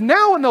 Because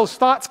now when those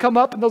thoughts come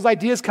up and those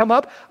ideas come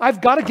up, I've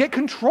got to get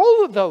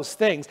control of those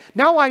things.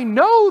 Now I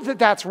know that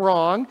that's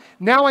wrong.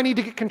 Now I need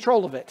to get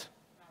control of it.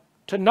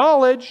 To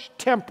knowledge,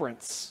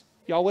 temperance.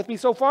 Y'all with me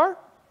so far?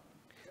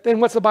 Then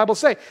what's the Bible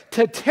say?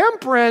 To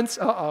temperance,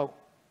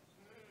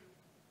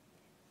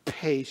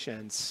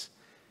 patience.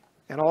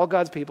 And all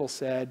God's people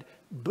said,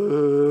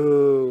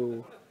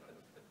 boo.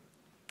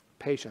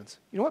 Patience.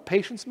 You know what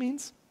patience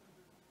means?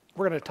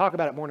 We're going to talk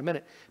about it more in a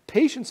minute.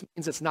 Patience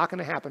means it's not going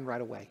to happen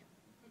right away.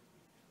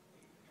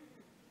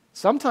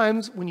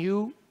 Sometimes when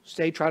you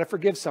say try to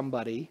forgive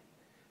somebody,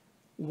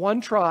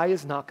 one try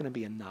is not going to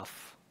be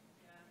enough.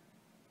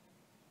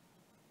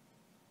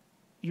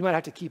 You might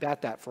have to keep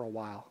at that for a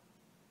while.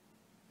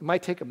 It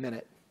might take a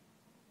minute.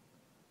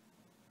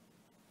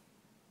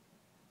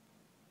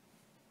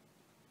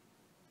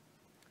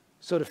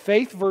 So to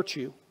faith,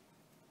 virtue.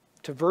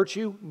 To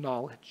virtue,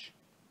 knowledge.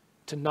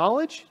 To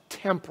knowledge,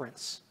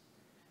 temperance.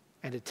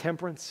 And to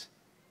temperance,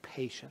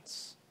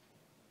 patience.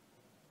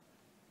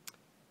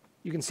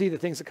 You can see the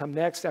things that come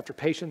next after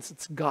patience.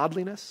 It's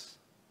godliness.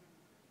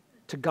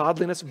 To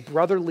godliness,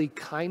 brotherly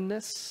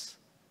kindness.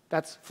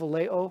 That's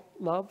phileo,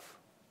 love.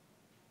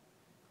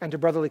 And to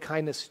brotherly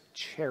kindness,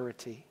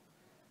 charity.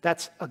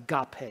 That's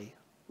agape,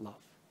 love.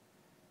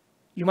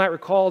 You might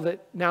recall that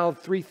now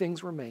 3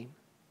 things remain: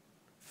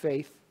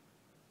 faith,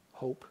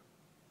 hope,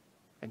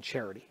 and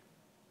charity.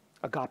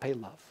 Agape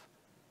love.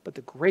 But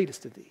the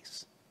greatest of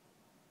these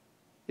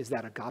is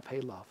that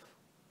agape love.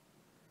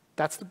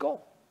 That's the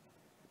goal.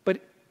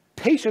 But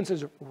patience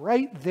is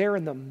right there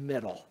in the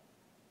middle.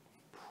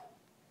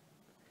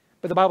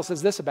 But the Bible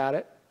says this about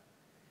it: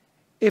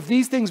 if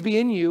these things be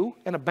in you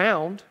and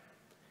abound,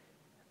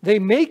 they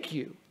make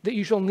you that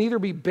you shall neither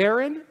be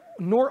barren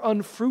nor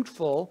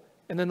unfruitful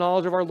in the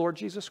knowledge of our Lord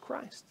Jesus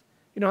Christ.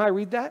 You know how I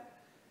read that?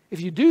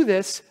 If you do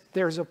this,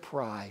 there's a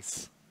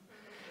prize.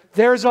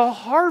 There's a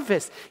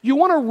harvest. You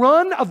want to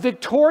run a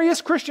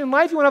victorious Christian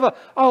life? You want to have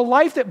a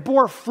life that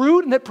bore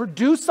fruit and that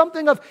produced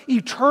something of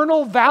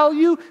eternal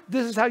value?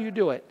 This is how you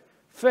do it: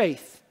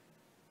 faith,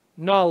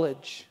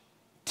 knowledge,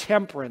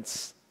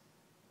 temperance,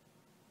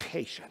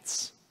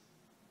 patience.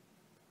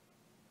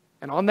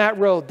 And on that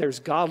road, there's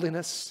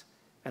godliness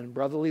and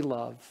brotherly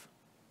love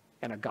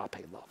and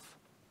agape love.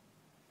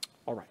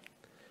 All right.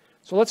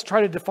 So let's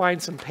try to define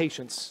some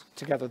patience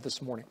together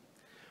this morning.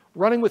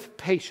 Running with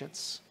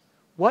patience.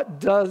 What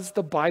does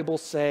the Bible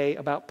say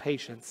about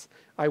patience?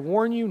 I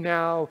warn you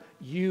now,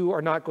 you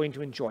are not going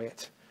to enjoy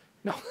it.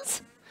 No,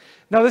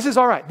 this is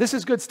all right. This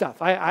is good stuff.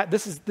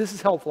 This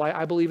is helpful.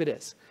 I believe it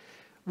is.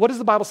 What does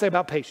the Bible say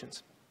about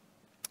patience?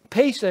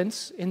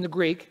 Patience in the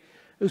Greek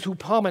is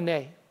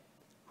hupomene.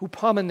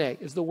 Hupomene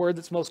is the word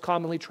that's most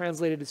commonly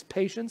translated as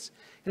patience.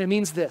 And it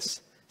means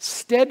this: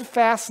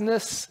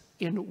 steadfastness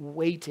in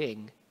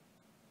waiting.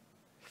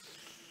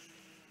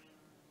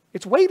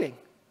 It's waiting.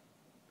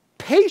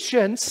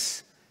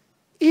 Patience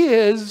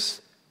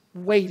is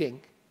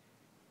waiting.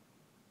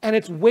 And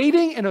it's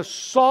waiting in a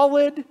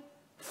solid,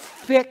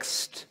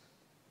 fixed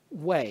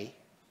way.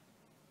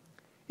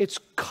 It's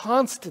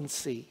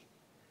constancy,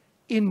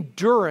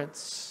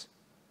 endurance,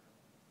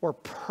 or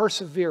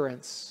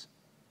perseverance.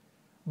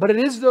 But it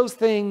is those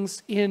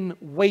things in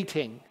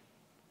waiting.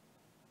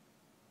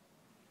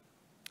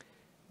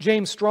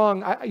 James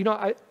Strong,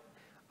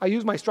 I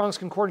use my Strong's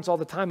Concordance all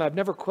the time. I've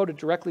never quoted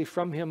directly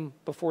from him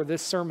before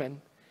this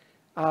sermon.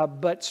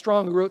 But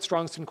Strong, who wrote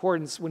Strong's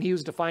Concordance, when he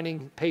was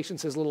defining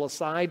patience as a little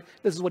aside,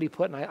 this is what he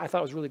put, and I thought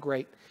it was really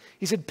great.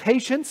 He said,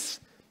 patience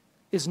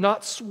is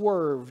not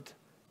swerved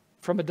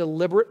from a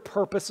deliberate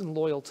purpose and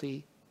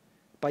loyalty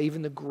by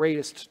even the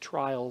greatest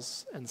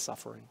trials and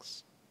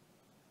sufferings.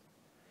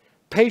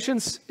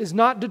 Patience is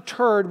not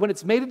deterred when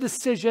it's made a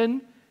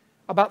decision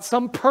about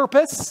some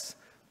purpose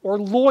or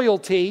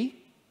loyalty.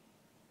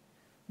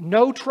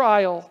 No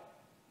trial,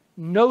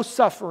 no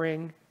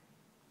suffering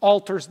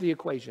alters the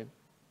equation.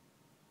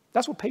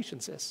 That's what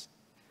patience is.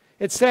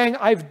 It's saying,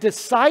 I've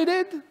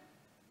decided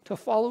to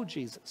follow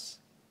Jesus.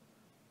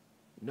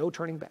 No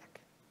turning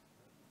back.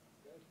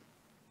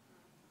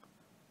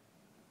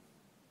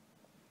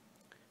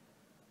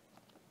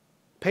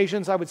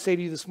 Patience, I would say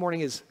to you this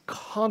morning, is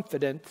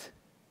confident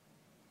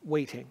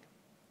waiting.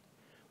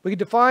 We could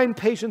define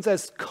patience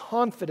as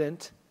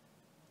confident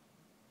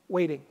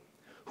waiting.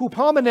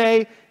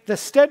 Hupomene, the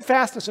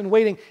steadfastness in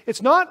waiting.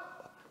 It's not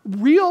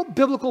real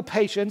biblical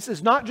patience,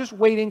 is not just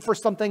waiting for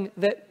something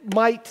that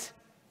might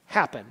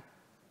happen.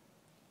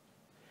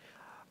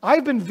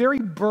 I've been very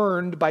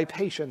burned by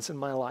patience in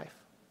my life.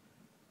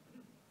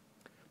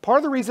 Part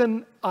of the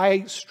reason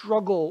I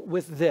struggle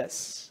with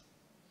this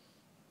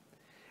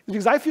is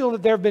because I feel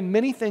that there have been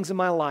many things in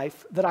my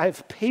life that I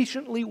have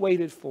patiently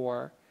waited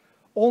for,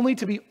 only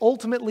to be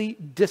ultimately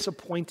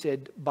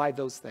disappointed by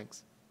those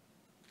things.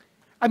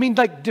 I mean,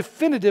 like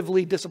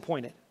definitively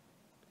disappointed.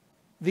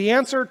 The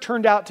answer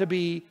turned out to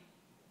be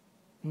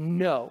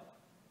no.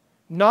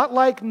 Not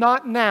like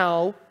not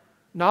now,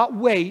 not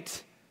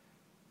wait,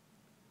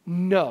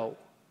 no.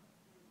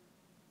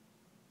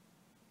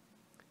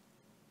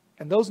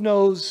 And those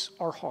no's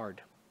are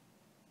hard.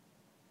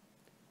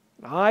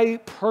 And I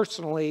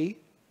personally,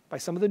 by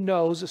some of the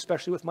no's,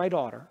 especially with my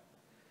daughter,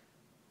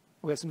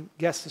 we have some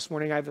guests this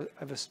morning. I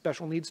have a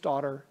special needs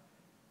daughter,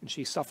 and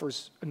she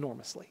suffers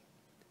enormously.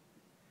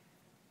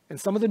 And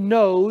some of the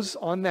no's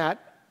on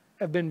that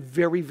have been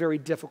very, very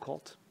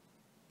difficult.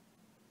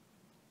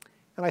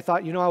 And I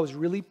thought, I was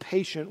really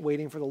patient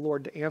waiting for the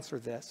Lord to answer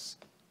this.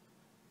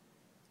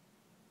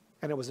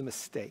 And it was a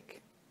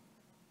mistake.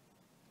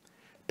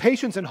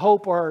 Patience and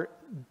hope are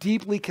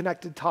deeply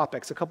connected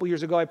topics. A couple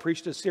years ago, I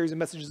preached a series of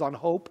messages on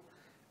hope.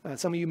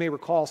 Some of you may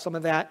recall some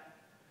of that.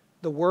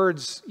 The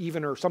words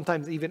even are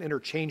sometimes even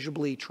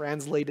interchangeably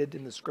translated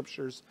in the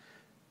scriptures.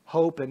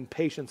 Hope and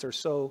patience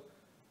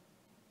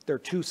they're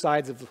two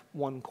sides of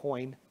one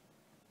coin.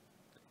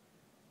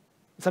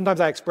 Sometimes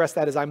I express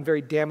that as I'm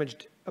very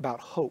damaged about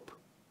hope.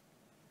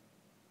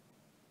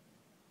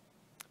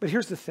 But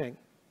here's the thing.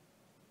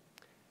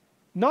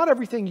 Not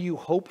everything you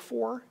hope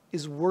for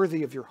is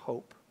worthy of your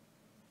hope.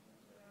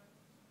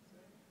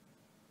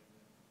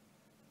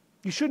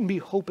 You shouldn't be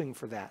hoping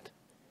for that.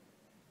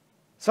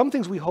 Some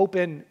things we hope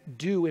in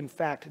do, in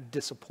fact,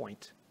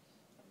 disappoint.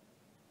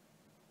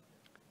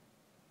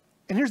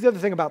 And here's the other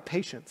thing about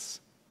patience.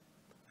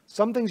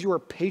 Some things you are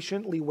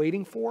patiently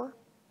waiting for,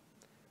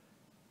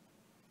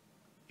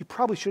 you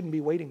probably shouldn't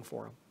be waiting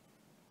for them.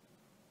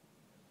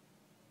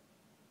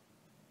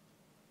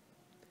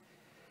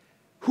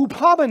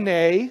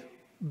 Hupomene,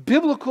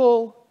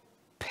 biblical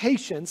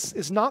patience,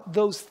 is not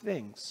those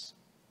things.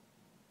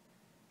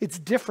 It's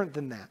different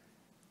than that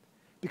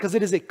because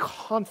it is a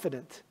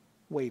confident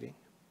waiting.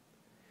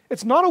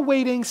 It's not a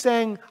waiting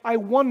saying, I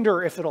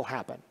wonder if it'll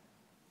happen.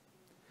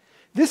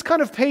 This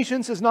kind of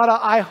patience is not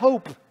a, I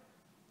hope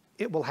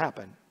it will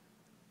happen.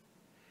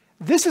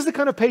 This is the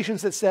kind of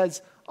patience that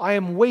says, I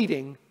am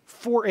waiting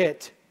for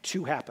it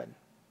to happen.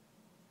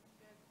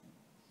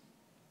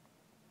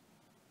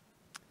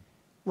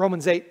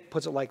 Romans 8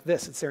 puts it like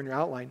this. It's there in your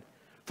outline.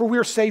 For we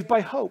are saved by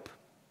hope.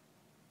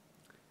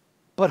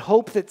 But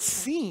hope that's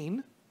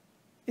seen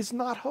is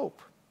not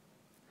hope.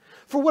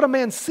 For what a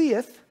man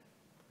seeth,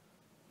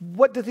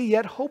 what doth he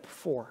yet hope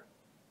for?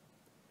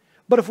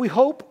 But if we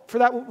hope for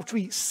that which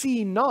we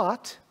see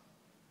not,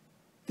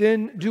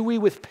 then do we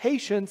with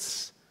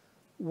patience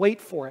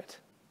wait for it.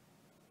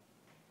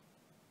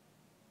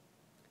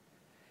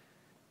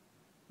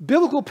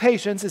 Biblical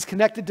patience is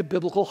connected to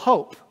biblical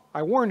hope.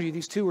 I warned you,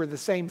 these two are the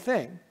same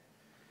thing.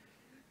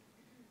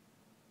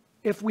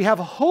 If we have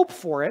a hope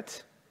for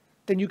it,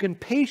 then you can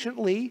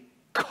patiently,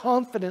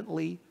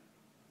 confidently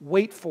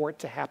wait for it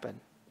to happen.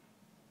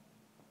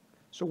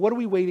 So what are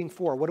we waiting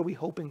for? What are we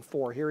hoping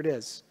for? Here it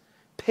is.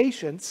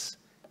 Patience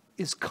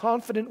is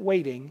confident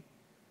waiting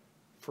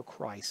for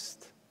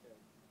Christ.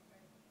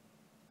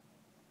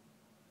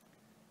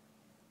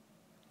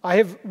 I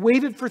have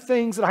waited for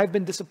things that I have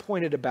been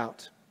disappointed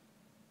about.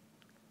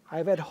 I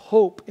have had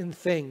hope in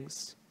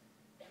things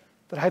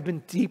that I have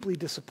been deeply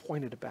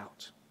disappointed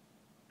about.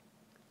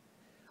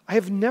 I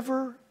have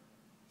never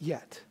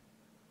yet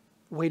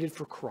waited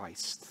for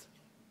Christ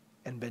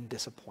and been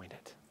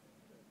disappointed.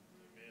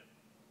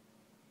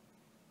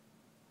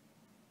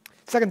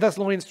 2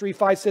 Thessalonians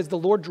 3:5 says, the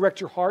Lord direct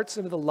your hearts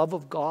into the love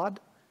of God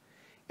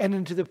and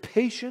into the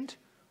patient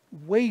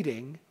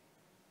waiting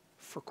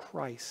for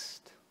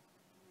Christ.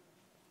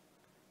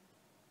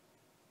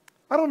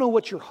 I don't know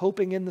what you're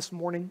hoping in this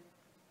morning.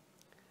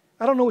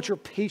 I don't know what you're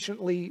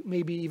patiently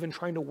maybe even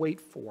trying to wait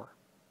for.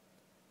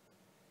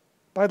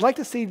 But I'd like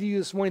to say to you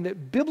this morning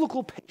that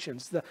biblical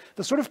patience,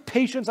 the sort of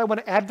patience I want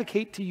to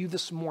advocate to you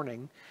this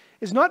morning,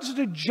 is not just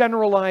a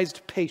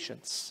generalized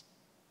patience.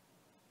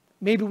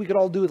 Maybe we could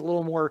all do with a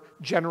little more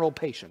general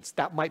patience.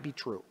 That might be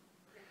true.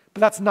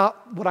 But that's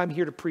not what I'm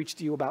here to preach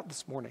to you about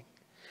this morning.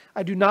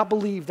 I do not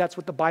believe that's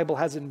what the Bible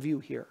has in view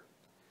here.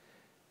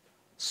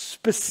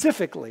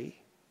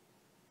 Specifically,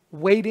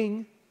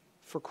 waiting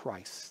for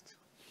Christ.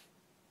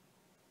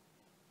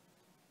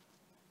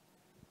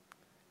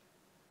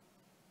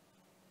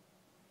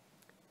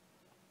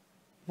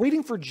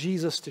 Waiting for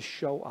Jesus to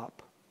show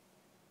up.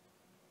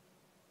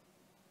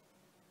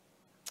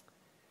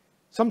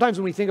 Sometimes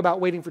when we think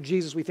about waiting for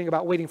Jesus, we think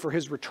about waiting for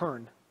his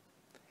return.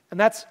 And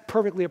that's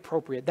perfectly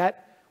appropriate.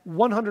 That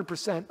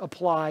 100%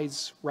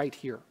 applies right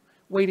here,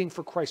 waiting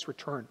for Christ's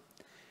return.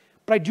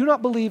 But I do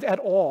not believe at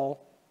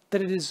all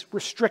that it is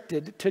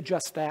restricted to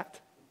just that.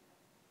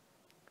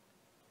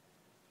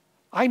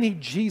 I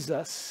need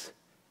Jesus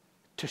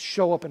to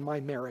show up in my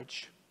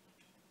marriage.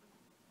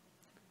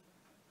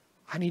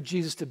 I need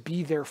Jesus to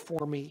be there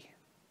for me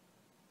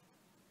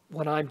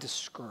when I'm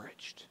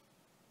discouraged.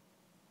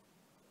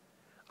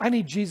 I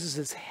need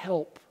Jesus'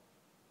 help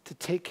to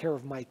take care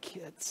of my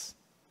kids.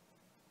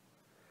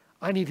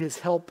 I need his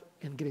help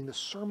in getting the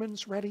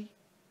sermons ready.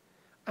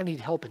 I need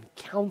help in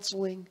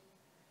counseling.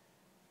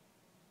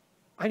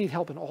 I need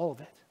help in all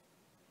of it.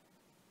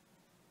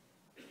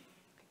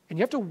 And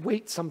you have to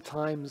wait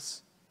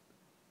sometimes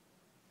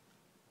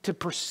to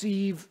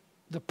perceive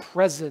the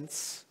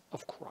presence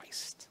of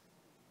Christ.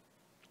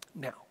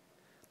 Now,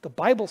 the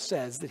Bible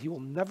says that he will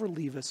never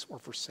leave us or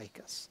forsake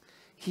us.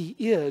 He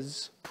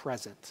is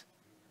present.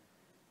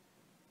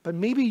 But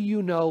maybe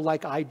you know,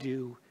 like I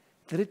do,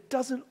 that it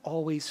doesn't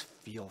always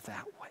feel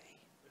that way.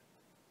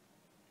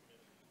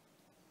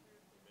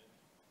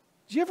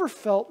 Have you ever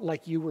felt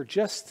like you were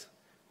just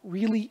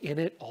really in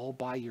it all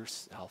by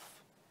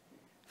yourself?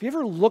 Have you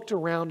ever looked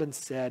around and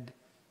said,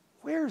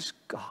 where's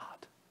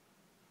God?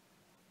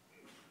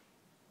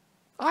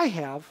 I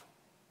have.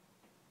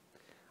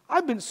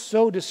 I've been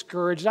so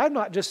discouraged. I've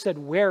not just said,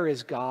 where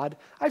is God?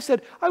 I've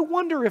said, I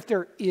wonder if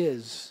there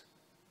is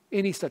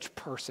any such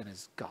person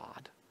as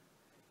God.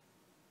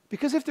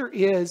 Because if there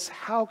is,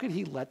 how could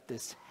he let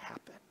this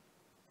happen?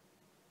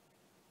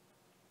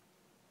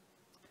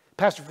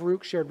 Pastor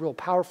Farouk shared real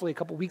powerfully a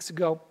couple weeks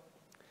ago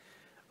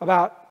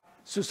about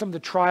some of the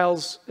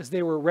trials as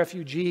they were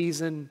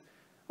refugees and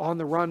on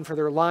the run for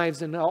their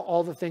lives and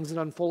all the things that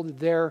unfolded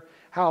there,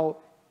 how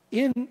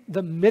in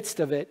the midst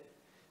of it,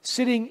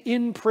 sitting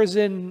in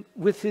prison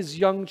with his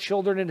young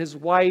children and his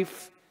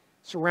wife,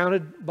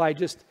 surrounded by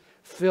just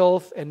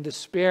filth and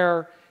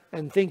despair,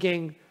 and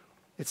thinking,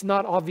 it's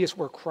not obvious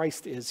where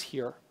Christ is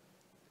here.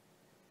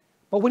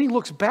 But when he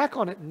looks back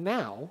on it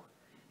now,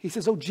 he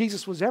says, oh,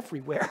 Jesus was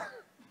everywhere.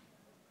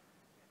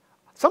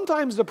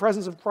 Sometimes the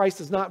presence of Christ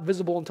is not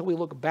visible until we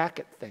look back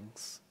at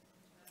things.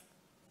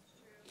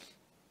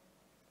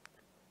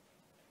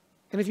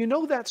 And if you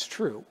know that's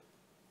true,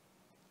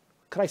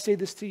 could I say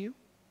this to you?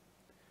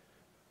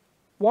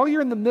 While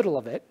you're in the middle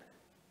of it,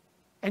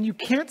 and you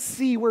can't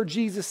see where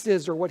Jesus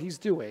is or what he's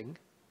doing,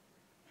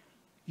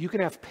 you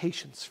can have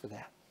patience for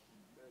that.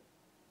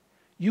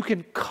 You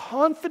can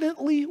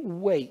confidently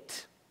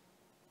wait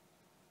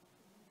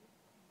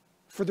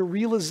for the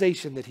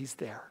realization that he's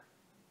there.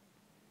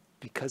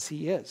 Because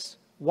he is.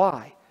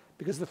 Why?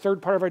 Because the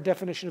third part of our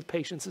definition of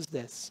patience is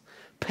this.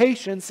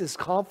 Patience is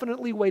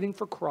confidently waiting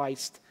for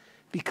Christ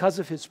because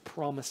of his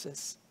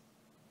promises.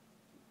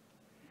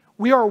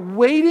 We are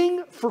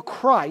waiting for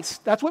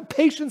Christ. That's what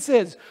patience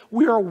is.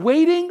 We are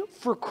waiting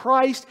for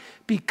Christ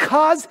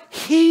because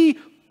he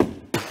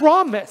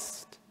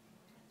promised.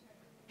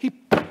 He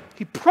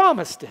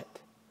promised it.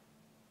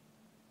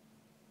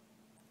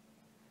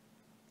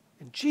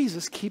 And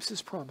Jesus keeps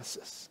his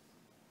promises.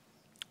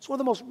 It's one of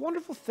the most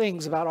wonderful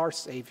things about our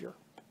Savior.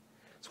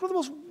 It's one of the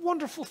most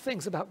wonderful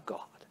things about God.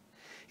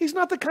 He's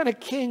not the kind of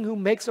king who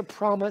makes a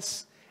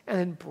promise and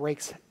then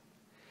breaks it.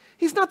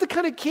 He's not the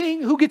kind of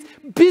king who gets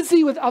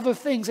busy with other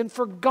things and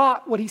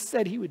forgot what he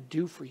said he would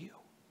do for you.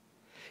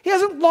 He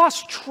hasn't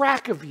lost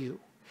track of you.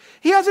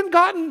 He hasn't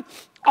gotten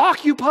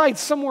occupied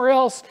somewhere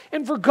else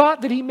and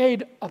forgot that he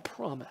made a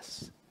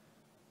promise.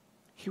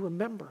 He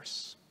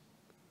remembers.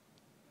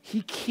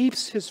 He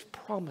keeps his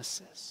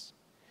promises.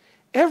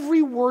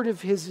 Every word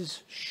of his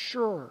is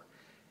sure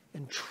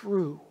and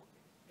true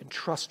and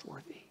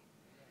trustworthy.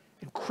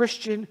 And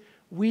Christian,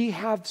 we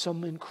have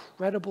some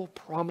incredible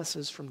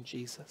promises from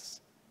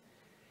Jesus.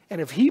 And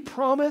if he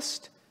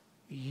promised,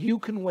 you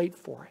can wait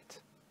for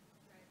it.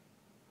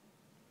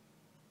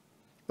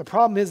 The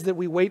problem is that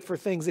we wait for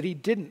things that he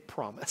didn't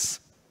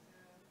promise.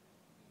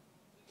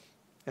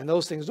 And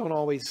those things don't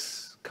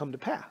always come to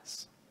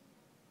pass.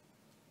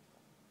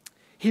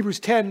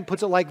 Hebrews 10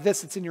 puts it like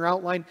this, it's in your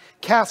outline.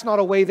 Cast not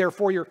away,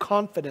 therefore, your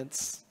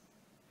confidence,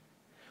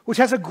 which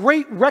has a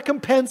great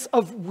recompense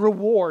of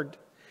reward.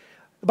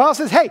 The Bible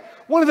says, hey,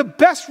 one of the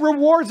best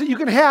rewards that you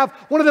can have,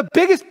 one of the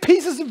biggest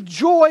pieces of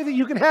joy that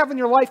you can have in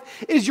your life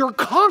is your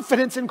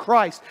confidence in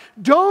Christ.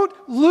 Don't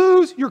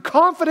lose your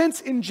confidence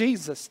in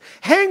Jesus.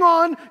 Hang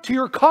on to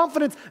your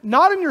confidence,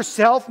 not in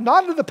yourself,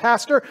 not in the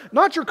pastor,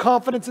 not your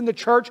confidence in the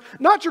church,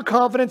 not your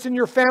confidence in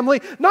your family,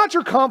 not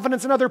your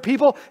confidence in other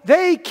people.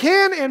 They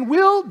can and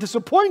will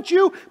disappoint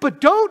you,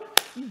 but don't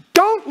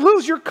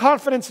lose your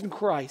confidence in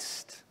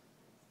Christ.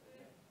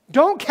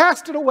 Don't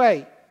cast it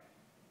away.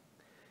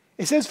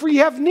 It says, for you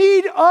have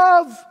need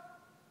of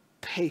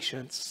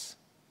patience.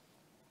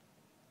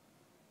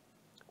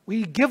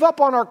 We give up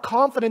on our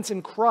confidence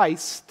in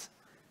Christ.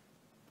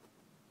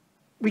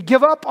 We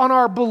give up on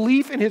our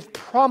belief in his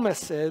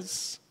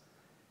promises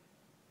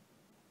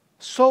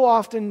so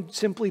often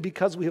simply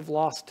because we have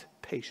lost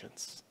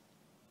patience.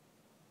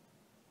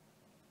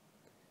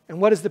 And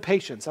what is the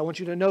patience? I want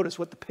you to notice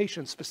what the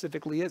patience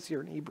specifically is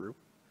here in Hebrew.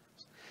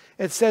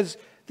 It says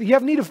that you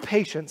have need of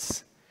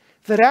patience,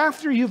 that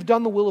after you've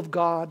done the will of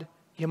God,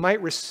 you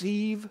might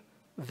receive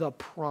the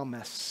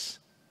promise.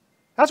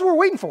 That's what we're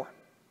waiting for.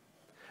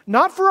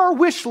 Not for our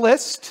wish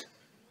list,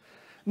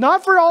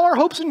 not for all our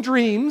hopes and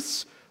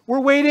dreams. We're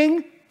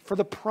waiting for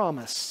the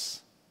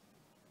promise.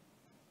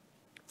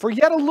 For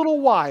yet a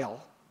little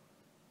while,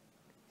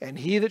 and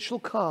he that shall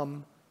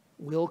come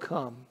will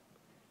come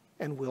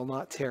and will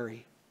not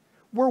tarry.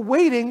 We're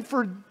waiting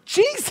for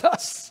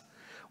Jesus.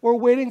 We're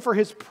waiting for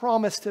his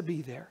promise to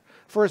be there,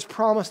 for his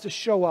promise to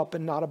show up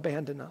and not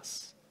abandon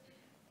us.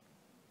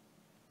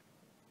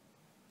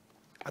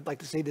 I'd like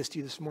to say this to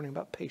you this morning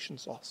about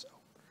patience also.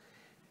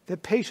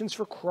 That patience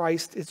for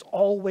Christ is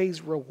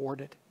always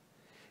rewarded.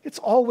 It's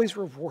always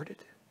rewarded.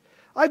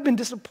 I've been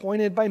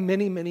disappointed by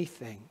many, many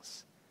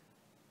things.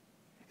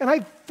 And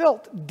I've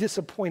felt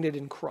disappointed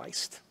in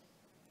Christ.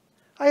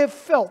 I have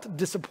felt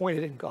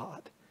disappointed in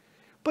God.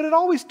 But it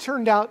always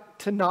turned out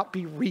to not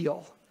be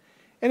real.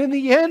 And in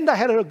the end, I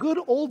had a good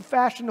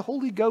old-fashioned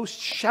Holy Ghost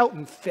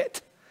shouting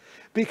fit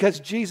because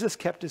Jesus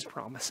kept his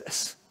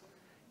promises.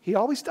 He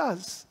always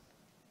does.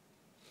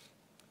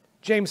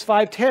 James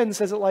 5:10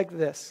 says it like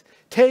this.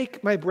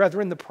 Take, my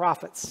brethren, the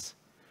prophets,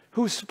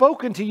 who have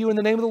spoken to you in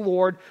the name of the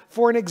Lord,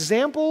 for an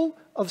example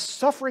of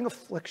suffering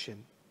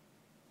affliction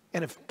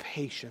and of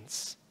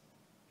patience.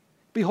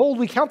 Behold,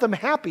 we count them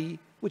happy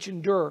which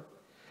endure.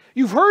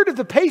 You've heard of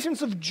the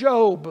patience of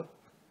Job.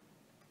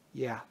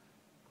 Yeah.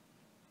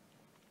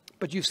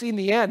 But you've seen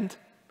the end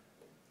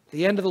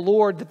of the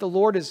Lord, that the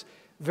Lord is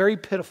very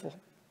pitiful.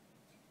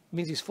 It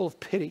means he's full of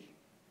pity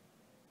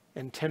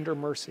and tender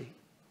mercy.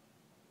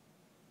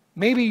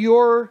 Maybe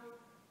you're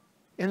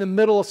in the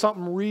middle of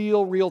something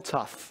real, real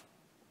tough.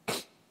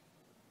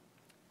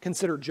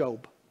 Consider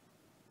Job.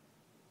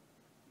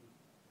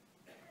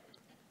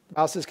 The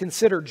Bible says,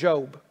 consider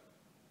Job.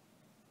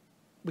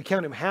 We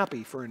count him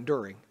happy for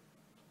enduring.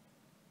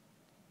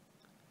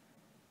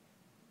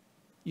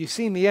 You've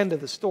seen the end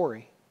of the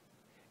story.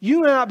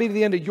 You may not be to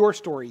the end of your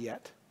story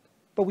yet,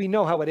 but we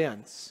know how it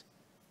ends.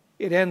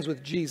 It ends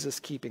with Jesus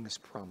keeping his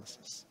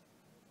promises.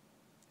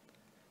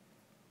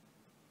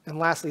 And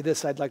lastly,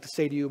 this I'd like to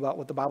say to you about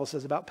what the Bible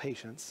says about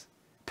patience.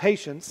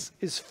 Patience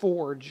is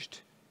forged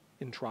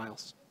in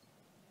trials.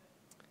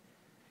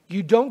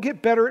 You don't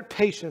get better at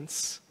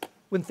patience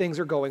when things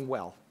are going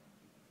well.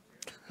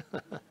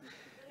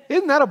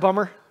 Isn't that a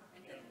bummer?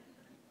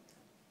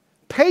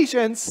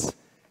 Patience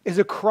is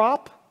a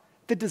crop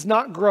that does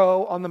not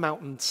grow on the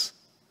mountains.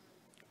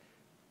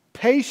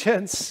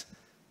 Patience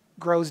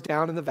grows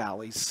down in the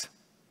valleys.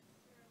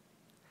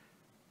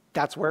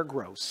 That's where it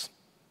grows.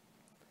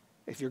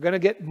 If you're going to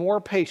get more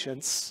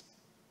patience,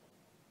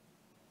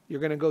 you're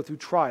going to go through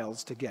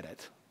trials to get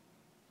it.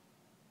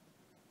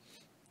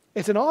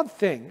 It's an odd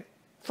thing.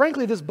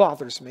 Frankly, this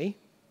bothers me.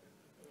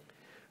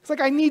 It's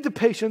like I need the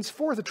patience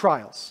for the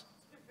trials.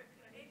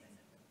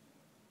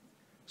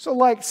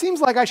 So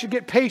seems like I should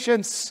get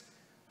patience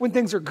when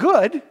things are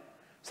good.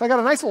 So I got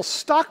a nice little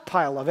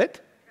stockpile of it.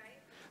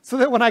 So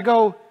that when I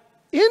go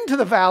into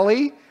the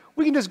valley,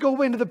 we can just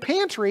go into the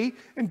pantry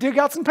and dig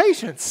out some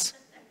patience.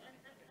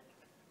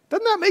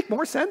 Doesn't that make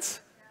more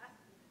sense?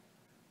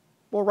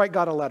 We'll write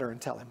God a letter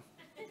and tell him.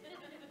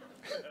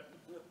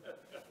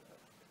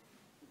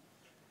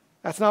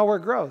 That's not where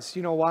it grows.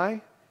 You know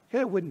why?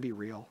 It wouldn't be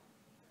real.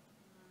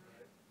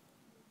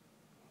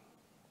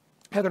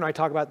 Heather and I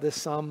talk about this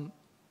some.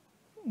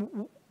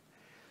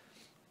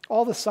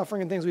 All the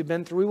suffering and things we've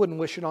been through, we wouldn't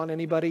wish it on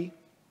anybody.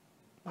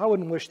 I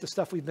wouldn't wish the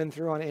stuff we've been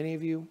through on any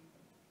of you.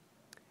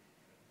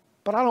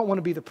 But I don't want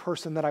to be the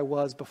person that I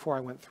was before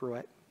I went through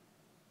it.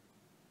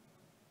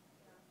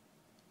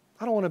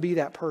 I don't want to be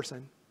that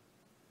person.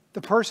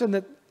 The person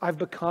that I've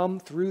become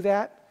through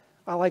that,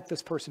 I like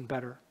this person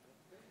better.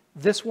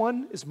 This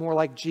one is more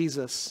like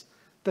Jesus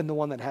than the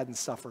one that hadn't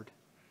suffered.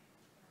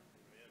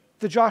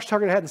 The Josh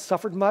Tucker that hadn't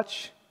suffered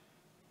much,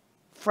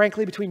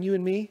 frankly, between you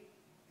and me,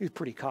 he was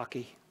pretty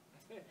cocky.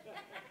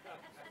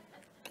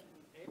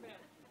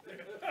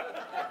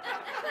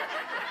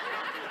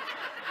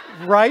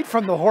 Right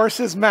from the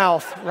horse's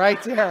mouth,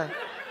 right there.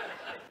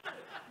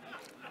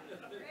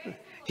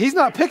 He's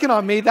not picking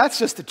on me, that's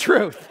just the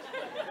truth.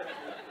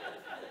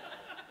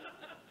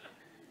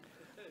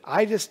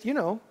 I just,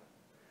 I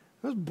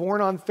was born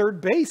on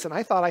third base and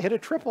I thought I hit a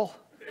triple.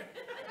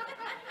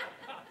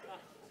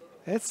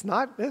 It's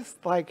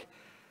like,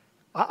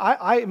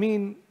 I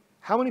mean,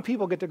 how many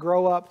people get to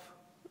grow up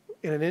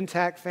in an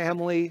intact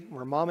family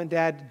where mom and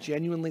dad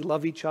genuinely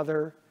love each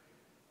other,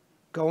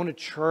 going to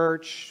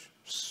church,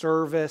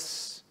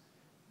 service,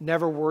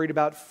 never worried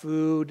about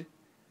food.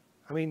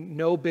 I mean,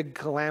 no big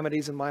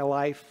calamities in my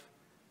life,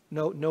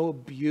 no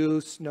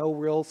abuse, no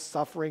real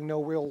suffering,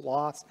 no real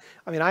loss.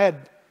 I mean, I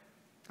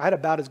had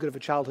about as good of a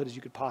childhood as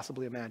you could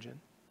possibly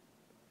imagine.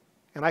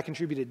 And I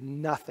contributed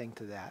nothing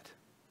to that.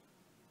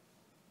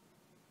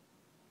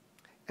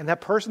 And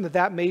that person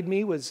that made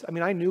me was,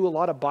 I knew a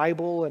lot of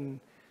Bible and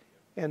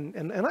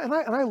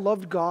I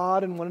loved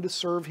God and wanted to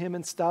serve him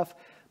and stuff,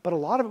 but a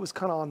lot of it was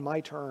kind of on my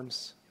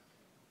terms.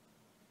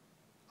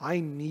 I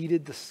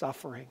needed the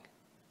suffering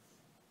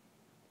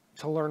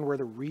to learn where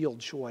the real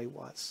joy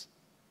was.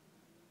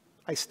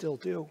 I still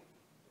do.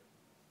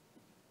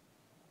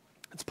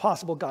 It's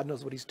possible God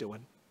knows what he's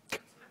doing.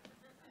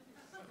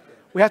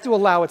 We have to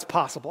allow it's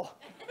possible.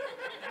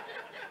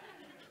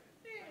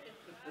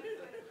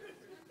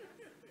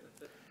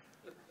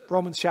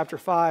 Romans chapter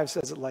 5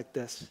 says it like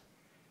this.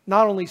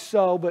 Not only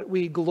so, but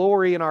we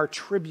glory in our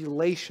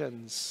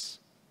tribulations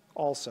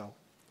also.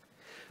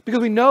 Because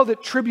we know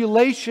that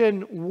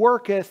tribulation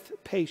worketh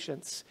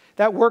patience.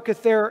 That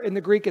worketh there in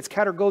the Greek, it's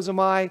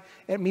katergozomai.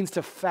 It means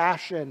to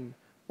fashion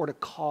or to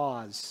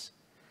cause.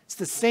 It's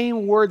the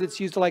same word that's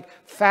used to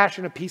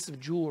fashion a piece of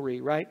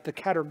jewelry, right? The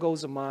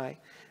katergozomai. It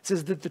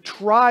says that the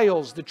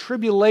trials, the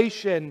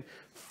tribulation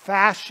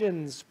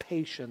fashions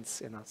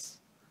patience in us.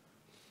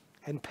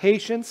 And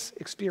patience,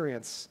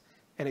 experience.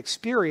 And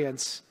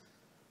experience,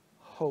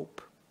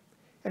 hope.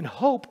 And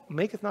hope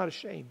maketh not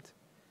ashamed.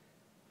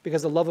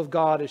 Because the love of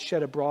God is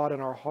shed abroad in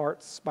our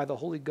hearts by the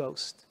Holy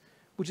Ghost,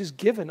 which is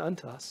given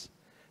unto us.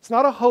 It's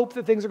not a hope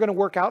that things are going to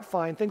work out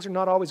fine. Things are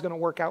not always going to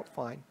work out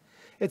fine.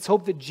 It's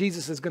hope that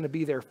Jesus is going to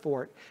be there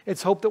for it.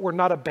 It's hope that we're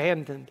not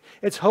abandoned.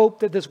 It's hope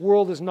that this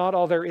world is not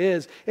all there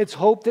is. It's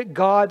hope that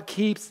God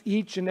keeps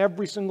each and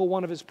every single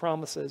one of his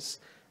promises.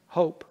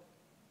 Hope.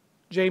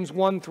 James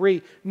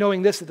 1:3,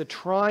 knowing this, that the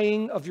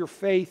trying of your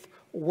faith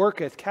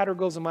worketh,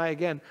 katergozomai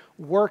again,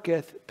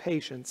 worketh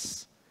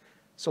patience.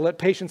 So let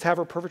patience have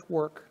her perfect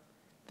work,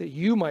 that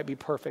you might be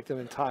perfect and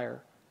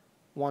entire,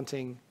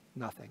 wanting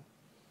nothing.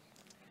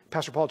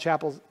 Pastor Paul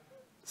Chappell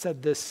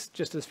said this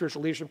just at the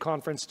Spiritual Leadership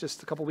Conference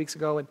just a couple weeks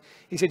ago, and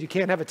he said, you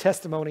can't have a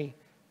testimony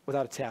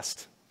without a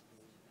test.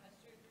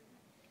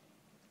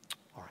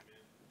 All right.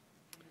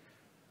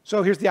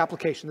 So here's the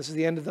application. This is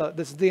the end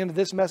of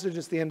this message.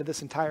 It's the end of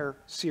this entire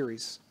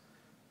series.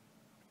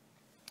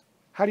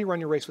 How do you run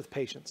your race with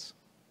patience?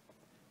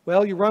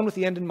 Well, you run with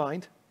the end in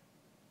mind.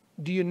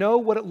 Do you know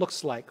what it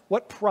looks like?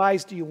 What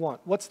prize do you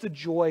want? What's the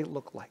joy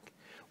look like?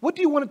 What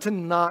do you want it to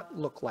not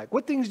look like?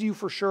 What things do you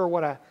for sure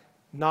want to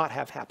not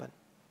have happen?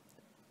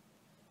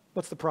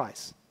 What's the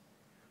prize?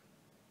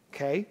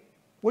 Okay.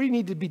 What do you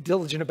need to be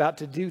diligent about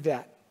to do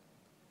that?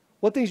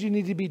 What things do you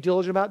need to be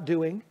diligent about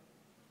doing?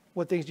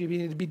 What things do you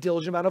need to be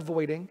diligent about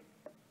avoiding?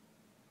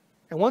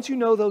 And once you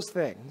know those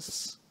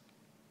things,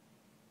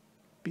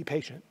 be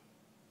patient.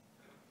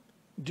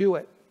 Do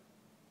it.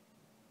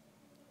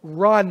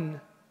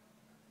 Run.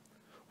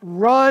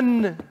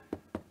 Run.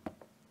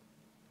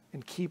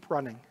 And keep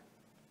running.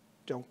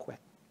 Don't quit.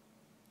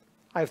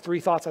 I have 3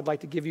 thoughts I'd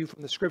like to give you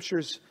from the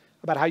scriptures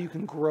about how you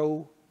can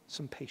grow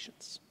some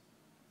patience.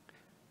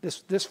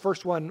 This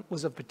first one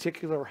was of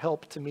particular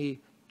help to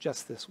me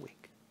just this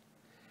week.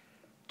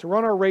 To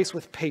run our race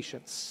with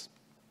patience.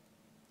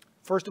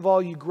 First of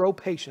all, you grow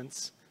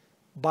patience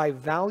by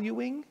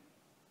valuing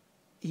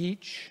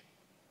each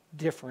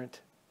different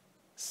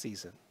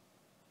season.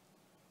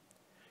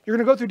 You're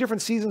going to go through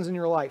different seasons in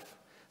your life.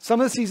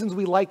 Some of the seasons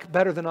we like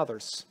better than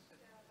others.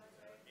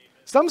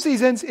 Some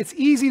seasons, it's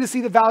easy to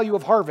see the value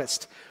of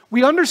harvest.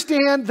 We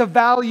understand the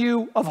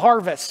value of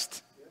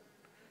harvest.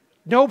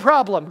 No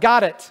problem.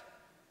 Got it.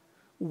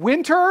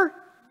 Winter,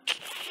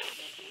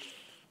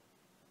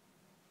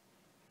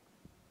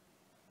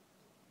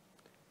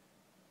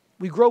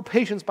 we grow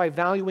patience by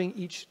valuing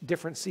each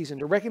different season.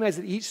 To recognize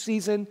that each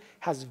season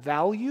has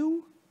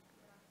value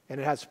and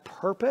it has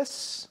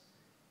purpose,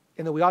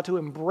 and that we ought to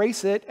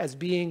embrace it as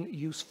being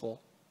useful.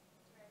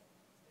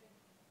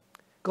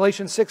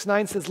 Galatians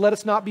 6:9 says, "Let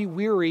us not be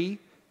weary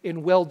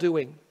in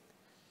well-doing,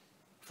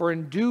 for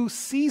in due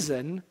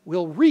season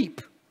we'll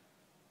reap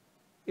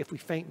if we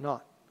faint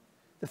not."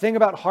 The thing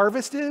about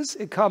harvest is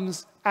it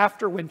comes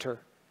after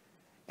winter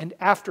and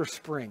after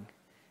spring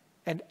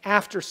and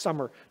after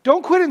summer.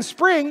 Don't quit in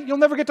spring, you'll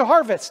never get to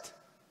harvest.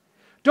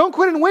 Don't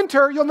quit in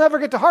winter, you'll never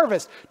get to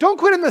harvest. Don't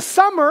quit in the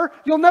summer,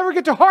 you'll never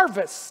get to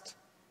harvest.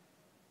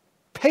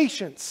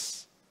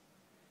 Patience.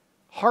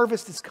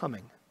 Harvest is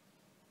coming.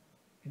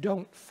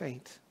 Don't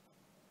faint.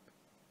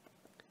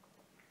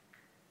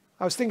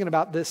 I was thinking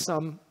about this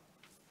some,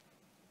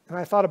 and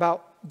I thought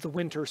about the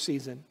winter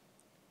season.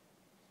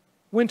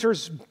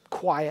 Winter's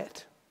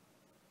quiet,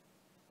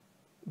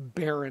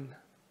 barren.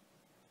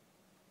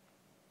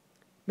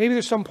 Maybe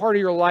there's some part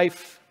of your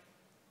life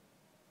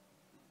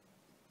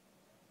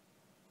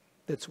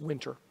that's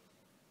winter.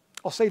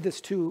 I'll say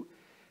this too.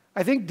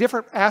 I think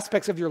different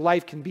aspects of your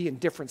life can be in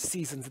different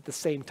seasons at the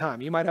same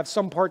time. You might have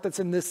some part that's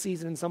in this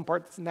season and some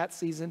part that's in that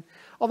season.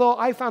 Although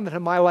I found that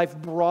in my life,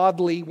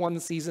 broadly, one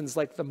season is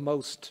like the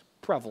most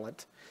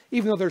prevalent,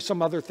 even though there's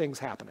some other things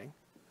happening.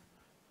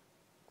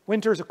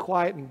 Winter is a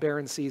quiet and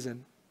barren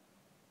season.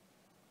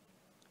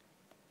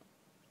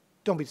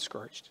 Don't be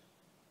discouraged.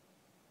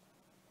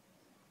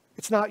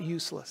 It's not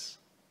useless.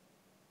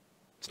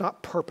 It's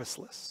not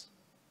purposeless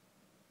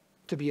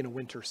to be in a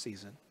winter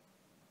season.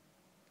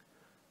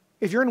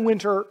 If you're in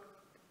winter,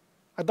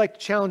 I'd like to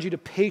challenge you to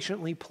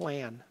patiently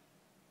plan.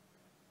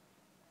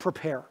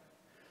 Prepare.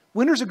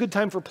 Winter's a good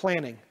time for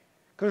planning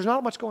because there's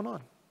not much going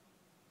on.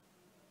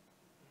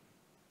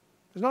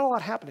 There's not a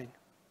lot happening.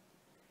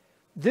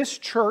 This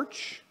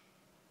church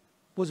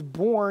was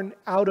born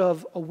out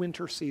of a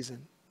winter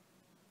season.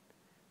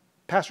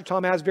 Pastor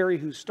Tom Asbury,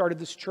 who started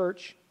this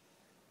church,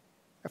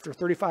 after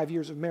 35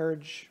 years of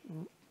marriage,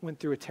 went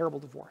through a terrible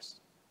divorce.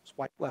 His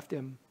wife left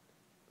him.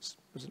 It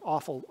was an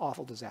awful,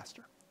 awful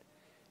disaster.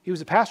 He was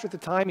a pastor at the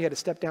time. He had to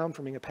step down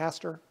from being a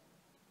pastor.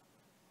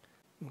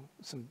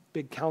 Some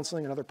big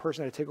counseling. Another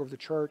person had to take over the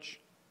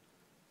church.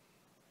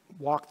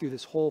 Walk through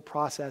this whole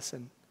process.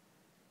 And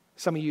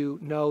some of you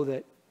know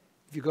that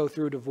if you go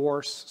through a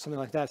divorce, something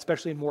like that,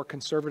 especially in more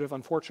conservative,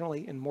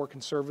 unfortunately, in more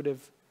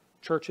conservative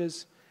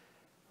churches,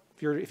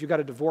 if you've got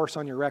a divorce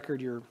on your record,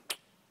 you're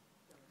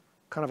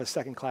kind of a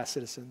second-class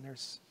citizen.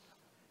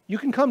 You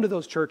can come to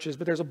those churches,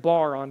 but there's a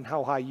bar on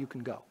how high you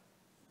can go.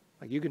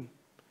 Like you can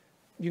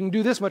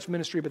do this much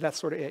ministry, but that's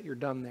sort of it. You're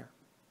done there.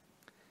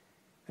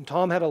 And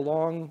Tom had a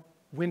long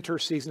winter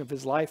season of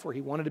his life where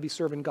he wanted to be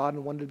serving God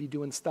and wanted to be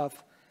doing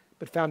stuff,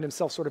 but found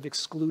himself sort of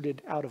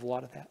excluded out of a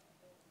lot of that.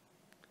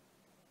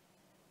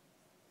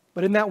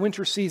 But in that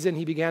winter season,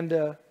 he began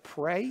to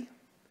pray. He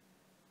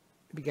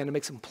began to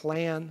make some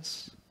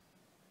plans.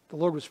 The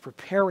Lord was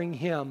preparing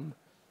him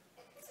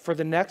for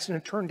the next, and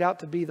it turned out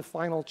to be the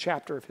final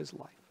chapter of his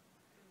life.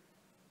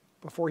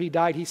 Before he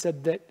died, he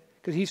said that,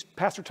 because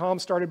Pastor Tom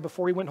started,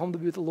 before he went home to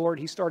be with the Lord,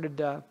 he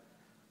started,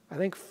 I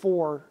think,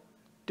 4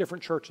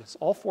 different churches.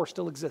 All 4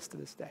 still exist to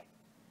this day.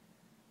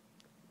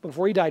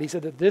 Before he died, he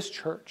said that this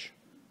church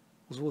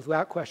was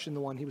without question the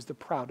one he was the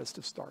proudest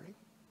of starting.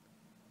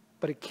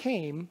 But it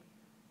came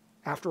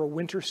after a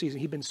winter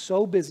season. He'd been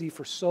so busy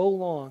for so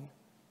long.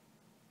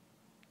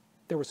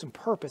 There was some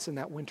purpose in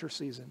that winter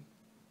season.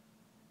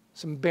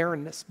 Some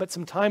barrenness, but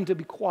some time to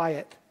be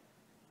quiet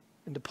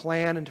and to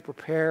plan and to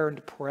prepare and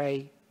to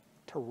pray,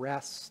 to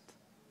rest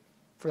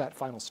for that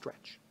final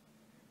stretch.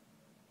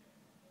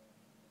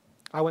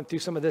 I went through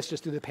some of this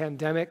just through the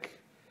pandemic,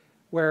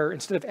 where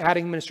instead of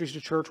adding ministries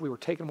to church, we were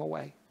taking them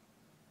away.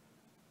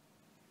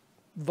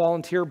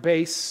 Volunteer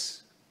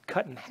base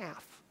cut in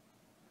half.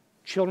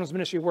 Children's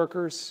ministry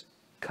workers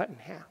cut in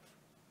half.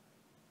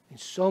 And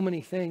so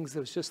many things that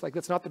was just like,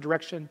 that's not the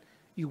direction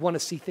you want to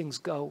see things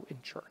go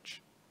in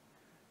church.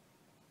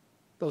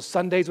 Those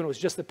Sundays when it was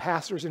just the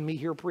pastors and me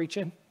here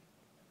preaching,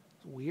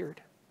 it was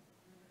weird.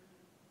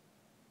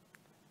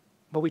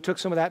 But we took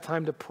some of that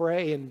time to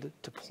pray and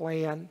to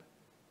plan.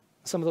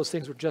 Some of those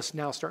things we're just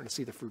now starting to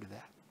see the fruit of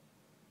that.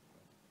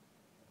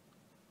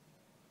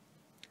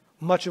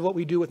 Much of what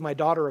we do with my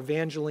daughter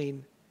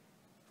Evangeline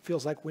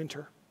feels like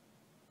winter.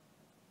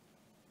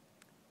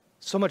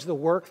 So much of the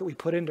work that we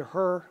put into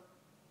her,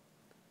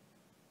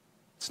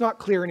 it's not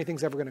clear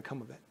anything's ever going to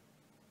come of it.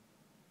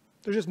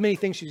 There's just many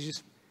things she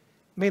just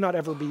may not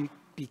ever be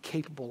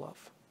capable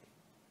of.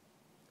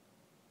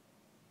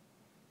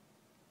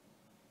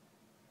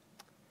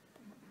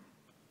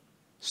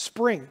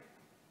 Spring.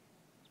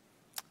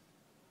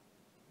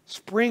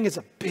 Spring is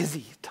a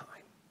busy time.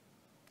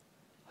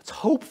 It's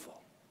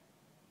hopeful.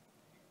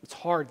 It's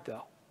hard,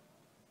 though.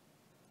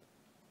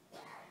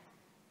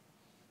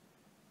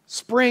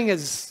 Spring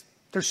is,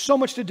 there's so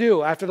much to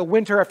do. After the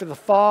winter, after the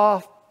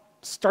thaw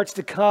starts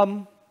to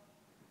come,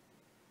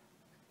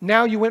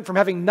 now you went from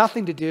having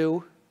nothing to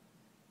do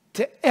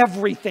to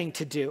everything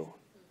to do.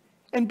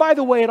 And by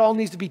the way, it all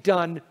needs to be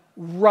done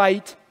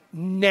right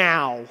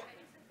now.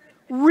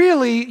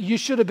 Really, you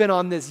should have been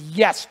on this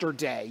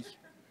yesterday.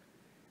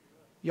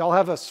 Y'all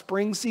have a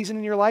spring season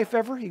in your life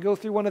ever? You go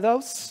through one of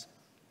those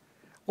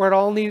where it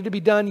all needed to be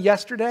done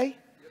yesterday?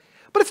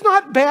 But it's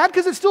not bad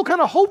because it's still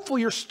kind of hopeful.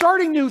 You're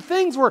starting new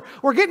things.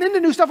 We're getting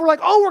into new stuff. We're like,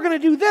 oh, we're going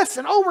to do this,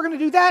 and oh, we're going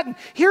to do that, and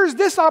here's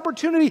this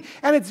opportunity.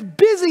 And it's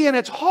busy and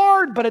it's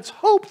hard, but it's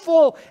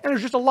hopeful, and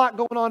there's just a lot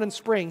going on in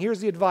spring. Here's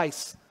the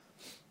advice.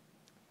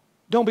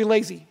 Don't be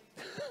lazy.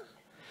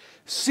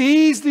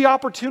 Seize the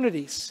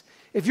opportunities.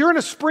 If you're in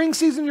a spring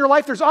season in your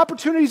life, there's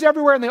opportunities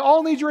everywhere, and they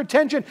all need your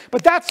attention,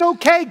 but that's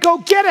okay. Go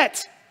get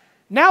it.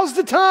 Now's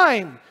the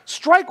time.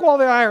 Strike while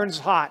the iron's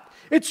hot.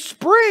 It's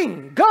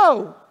spring.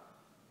 Go.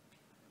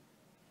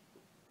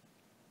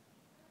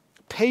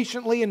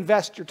 Patiently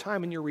invest your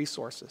time and your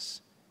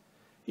resources.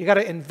 You got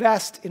to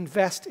invest in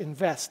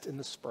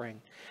the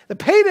spring. The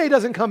payday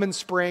doesn't come in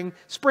spring.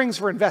 Spring's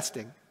for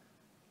investing.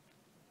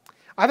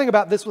 I think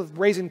about this with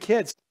raising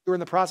kids. You're in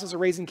the process of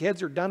raising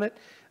kids or done it.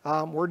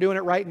 We're doing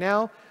it right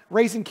now.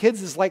 Raising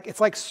kids is like,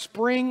 it's like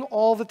spring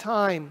all the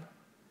time.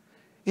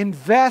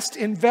 Invest.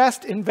 When are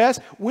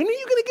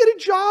you going to get a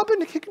job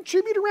and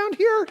contribute around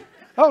here?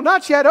 Oh,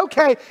 not yet.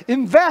 Okay.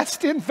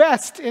 Invest.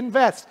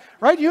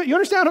 Right? You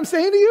understand what I'm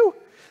saying to you?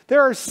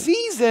 There are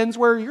seasons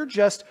where you're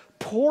just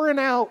pouring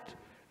out.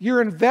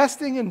 You're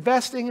investing.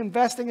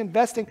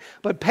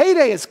 But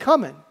payday is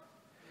coming.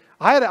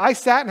 I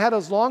sat and had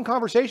this long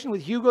conversation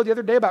with Hugo the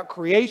other day about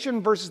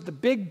creation versus the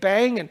Big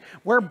Bang and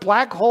where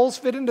black holes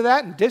fit into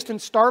that and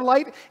distant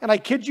starlight. And I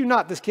kid you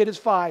not, this kid is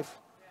 5.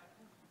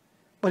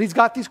 But he's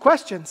got these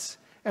questions,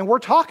 and we're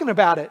talking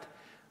about it.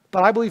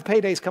 But I believe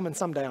payday's coming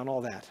someday on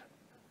all that.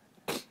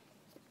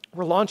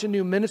 We're launching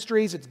new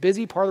ministries. It's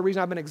busy. Part of the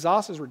reason I've been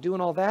exhausted is we're doing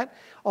all that.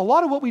 A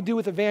lot of what we do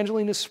with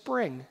Evangeline is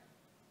spring.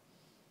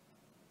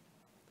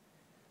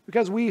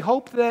 Because we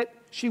hope that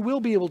she will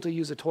be able to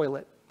use a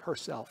toilet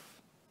herself.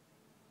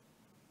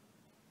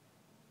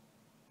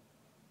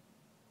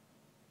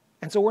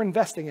 And so we're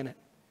investing in it.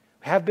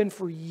 We have been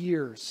for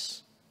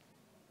years.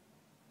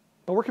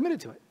 But we're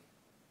committed to it.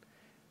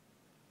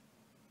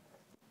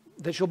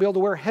 That she'll be able to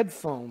wear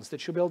headphones. That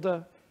she'll be able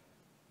to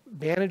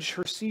manage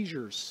her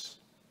seizures.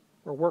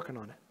 We're working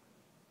on it.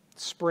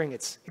 It's spring,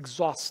 it's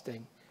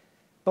exhausting,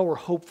 but we're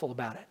hopeful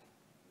about it.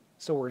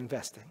 So we're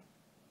investing.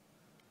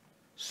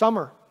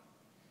 Summer.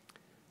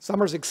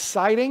 Summer's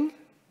exciting,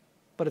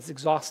 but it's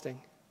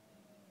exhausting.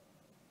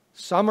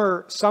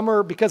 Summer,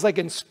 because like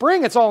in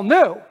spring, it's all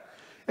new.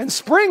 In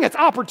spring, it's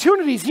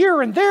opportunities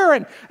here and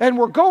there, and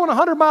we're going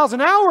 100 miles an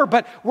hour,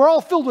 but we're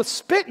all filled with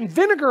spit and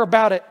vinegar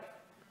about it.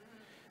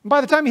 And by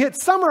the time you hit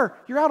summer,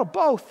 you're out of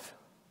both.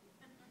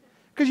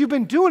 Because you've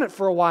been doing it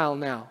for a while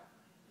now.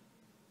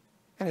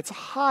 And it's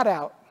hot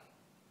out.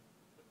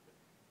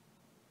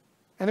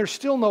 And there's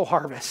still no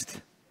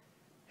harvest.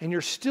 And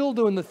you're still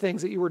doing the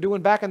things that you were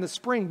doing back in the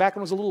spring, back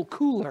when it was a little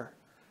cooler.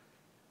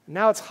 And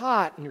now it's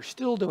hot, and you're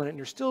still doing it, and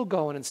you're still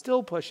going and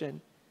still pushing.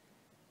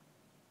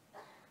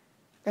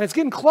 And it's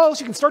getting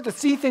close. You can start to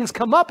see things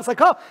come up. It's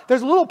like, oh,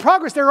 there's a little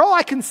progress there. Oh,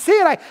 I can see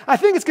it. I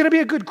think it's going to be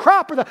a good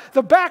crop. Or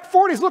the back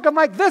 40 is looking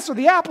like this, or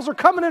the apples are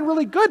coming in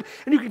really good.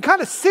 And you can kind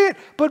of see it.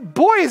 But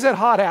boy, is it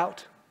hot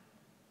out.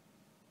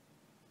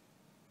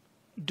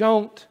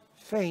 Don't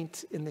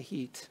faint in the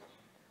heat.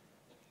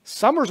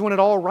 Summer's when it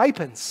all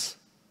ripens.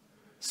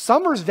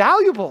 Summer's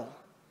valuable.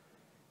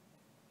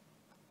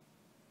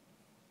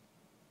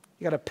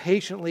 You got to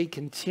patiently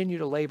continue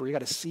to labor. You got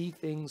to see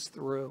things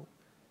through.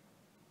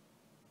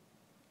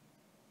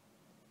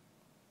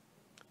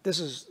 The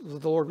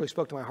Lord really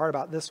spoke to my heart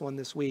about this one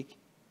this week.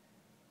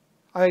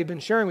 I've been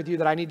sharing with you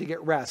that I need to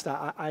get rest.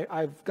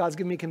 God's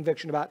given me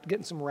conviction about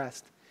getting some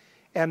rest.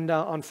 And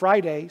on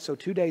Friday, so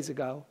 2 days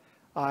ago,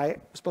 I was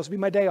supposed to be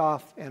my day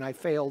off, and I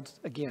failed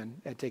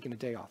again at taking a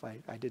day off.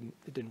 It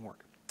didn't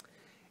work.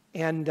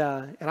 And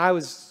I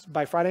was,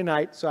 by Friday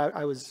night, so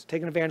I was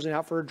taking Evangeline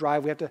out for a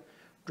drive. We have to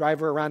drive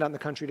her around out in the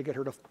country to get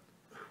her to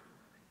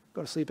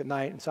go to sleep at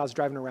night. And so I was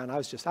driving around. I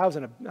was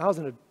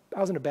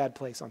in a bad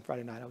place on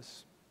Friday night. I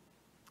was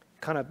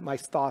kind of, my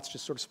thoughts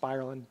just sort of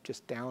spiraling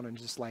just down, and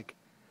just like,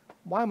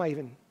 why am I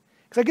even,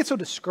 because I get so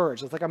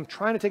discouraged. It's like I'm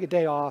trying to take a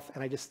day off,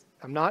 and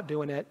I'm not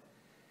doing it.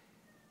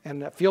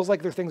 And it feels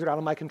like there are things that are out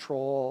of my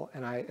control.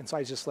 And so I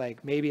was just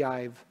like, maybe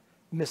I've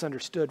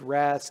misunderstood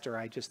rest,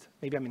 or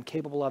maybe I'm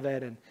incapable of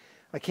it. And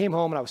I came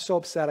home and I was so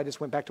upset, I just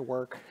went back to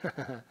work.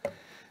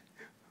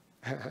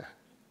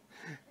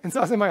 And so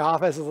I was in my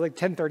office. It was like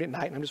 10:30 at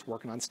night, and I'm just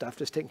working on stuff,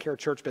 just taking care of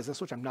church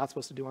business, which I'm not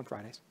supposed to do on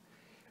Fridays.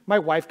 My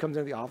wife comes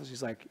into the office.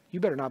 She's like, you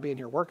better not be in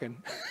here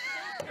working.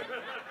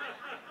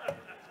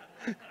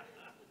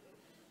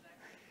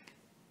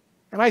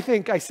 And I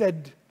think I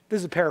said, this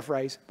is a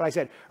paraphrase, but I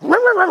said,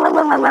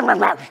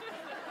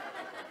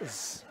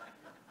 is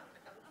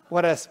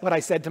what I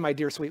said to my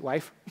dear sweet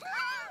wife.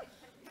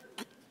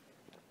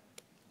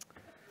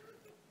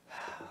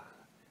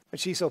 But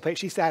she's so patient.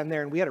 She sat in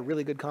there, and we had a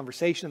really good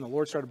conversation, and the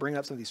Lord started bringing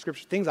up some of these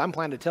scripture things I'm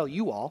planning to tell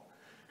you all.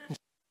 And she's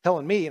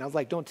telling me, and I was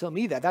like, don't tell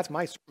me that. That's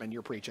my sermon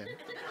you're preaching.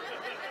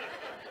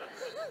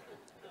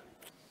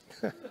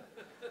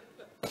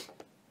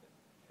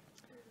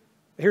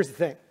 Here's the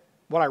thing.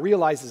 What I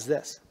realize is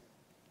this.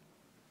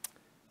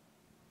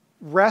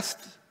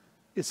 Rest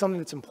is something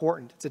that's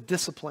important. It's a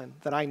discipline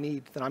that I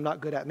need, that I'm not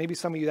good at. Maybe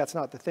some of you, that's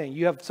not the thing.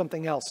 You have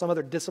something else, some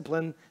other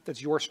discipline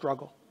that's your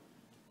struggle.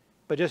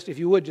 But just, if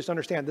you would, just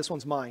understand, this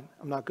one's mine.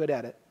 I'm not good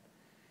at it.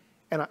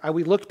 And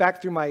we looked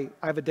back through I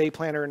have a day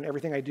planner, and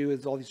everything I do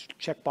is all these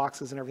check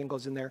boxes and everything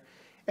goes in there.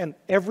 And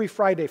every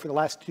Friday for the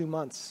last 2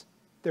 months,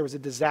 there was a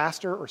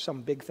disaster or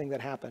some big thing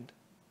that happened.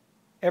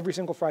 Every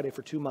single Friday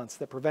for 2 months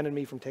that prevented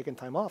me from taking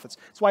time off. That's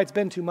why it's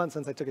been 2 months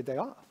since I took a day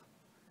off.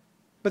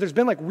 But there's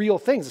been like real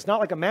things. It's not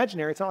like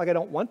imaginary. It's not like I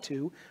don't want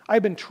to.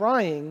 I've been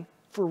trying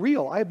for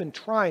real. I have been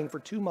trying for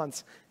 2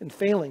 months and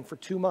failing for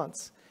 2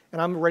 months.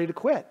 And I'm ready to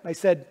quit. I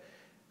said,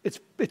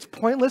 it's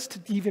pointless to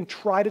even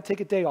try to take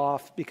a day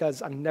off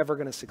because I'm never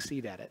going to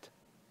succeed at it.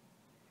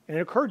 And it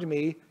occurred to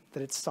me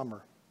that it's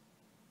summer.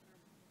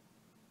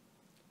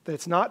 That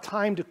it's not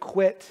time to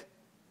quit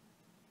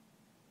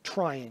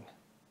trying.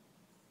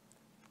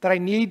 That I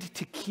need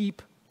to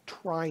keep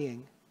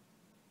trying.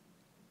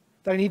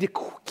 That I need to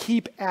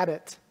keep at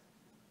it.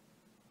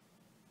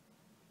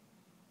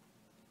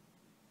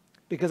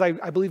 Because I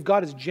believe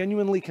God has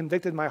genuinely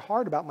convicted my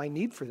heart about my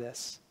need for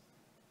this.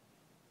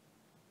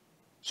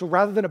 So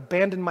rather than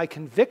abandon my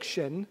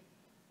conviction,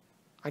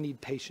 I need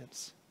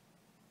patience.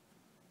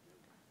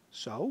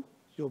 So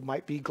you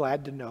might be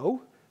glad to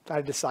know that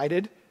I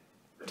decided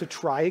to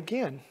try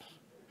again.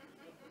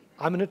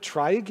 I'm going to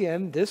try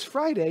again this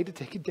Friday to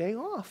take a day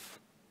off.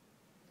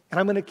 And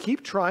I'm going to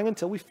keep trying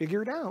until we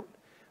figure it out.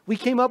 We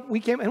came,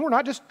 and we're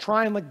not just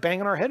trying like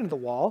banging our head into the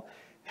wall.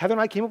 Heather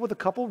and I came up with a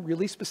couple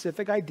really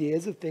specific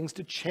ideas of things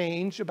to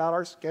change about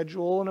our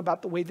schedule and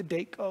about the way the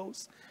date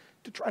goes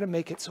to try to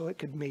make it so it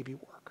could maybe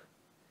work.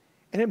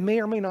 And it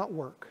may or may not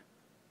work,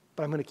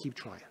 but I'm going to keep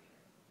trying.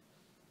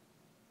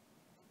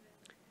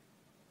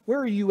 Where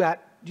are you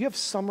at? Do you have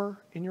summer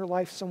in your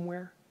life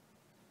somewhere?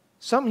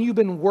 Something you've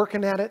been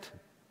working at it.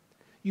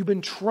 You've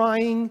been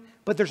trying,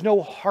 but there's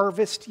no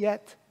harvest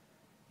yet.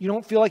 You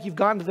don't feel like you've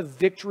gotten to the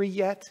victory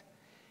yet,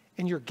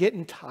 and you're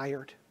getting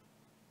tired.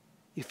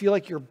 You feel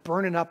like you're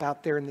burning up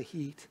out there in the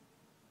heat.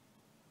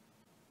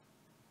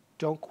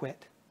 Don't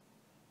quit.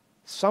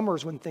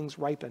 Summer's when things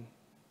ripen.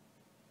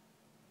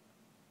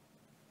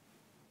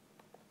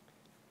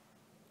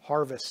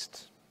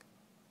 Harvest.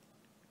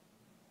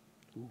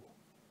 Ooh.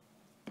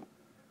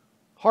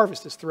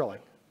 Harvest is thrilling.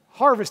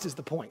 Harvest is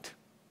the point.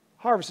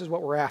 Harvest is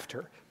what we're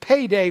after.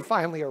 Payday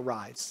finally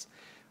arrives.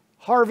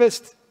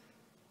 Harvest,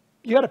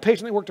 you got to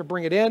patiently work to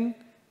bring it in,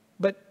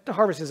 but the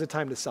harvest is a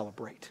time to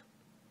celebrate.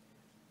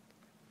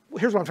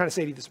 Here's what I'm trying to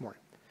say to you this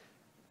morning.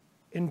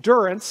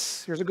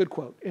 Endurance, here's a good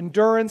quote.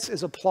 Endurance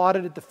is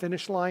applauded at the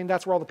finish line.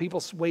 That's where all the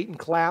people wait and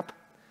clap.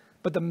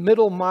 But the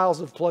middle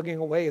miles of plugging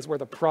away is where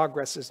the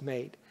progress is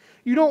made.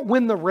 You don't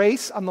win the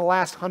race on the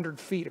last 100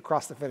 feet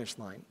across the finish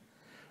line.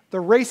 The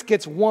race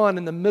gets won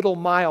in the middle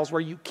miles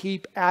where you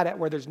keep at it,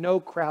 where there's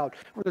no crowd,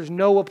 where there's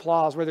no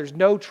applause, where there's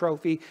no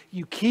trophy.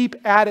 You keep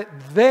at it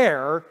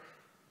there,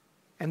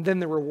 and then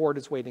the reward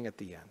is waiting at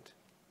the end.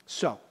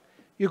 So,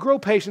 you grow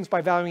patience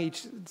by valuing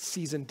each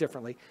season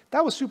differently.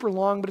 That was super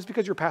long, but it's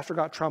because your pastor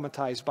got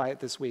traumatized by it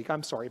this week.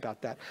 I'm sorry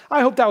about that.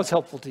 I hope that was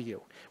helpful to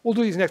you. We'll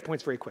do these next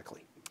points very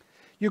quickly.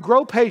 You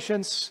grow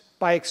patience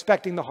by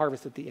expecting the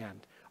harvest at the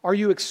end. Are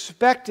you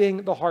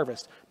expecting the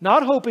harvest?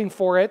 Not hoping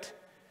for it,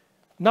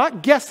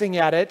 not guessing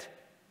at it,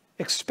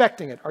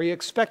 expecting it. Are you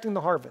expecting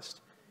the harvest?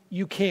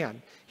 You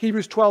can.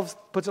 Hebrews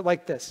 12 puts it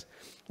like this.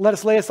 Let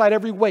us lay aside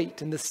every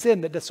weight and the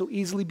sin that does so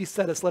easily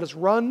beset us. Let us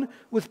run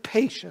with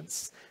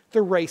patience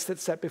the race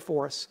that's set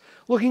before us,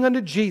 looking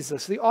unto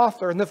Jesus, the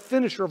author and the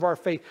finisher of our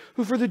faith,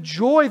 who for the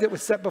joy that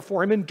was set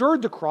before him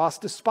endured the cross,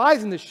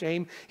 despising the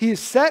shame. He is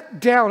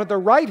set down at the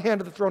right hand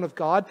of the throne of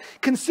God.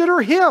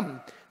 Consider him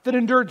that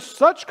endured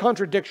such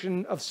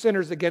contradiction of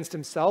sinners against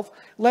himself,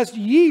 lest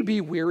ye be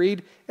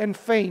wearied and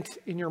faint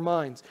in your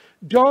minds.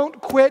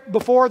 Don't quit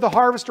before the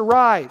harvest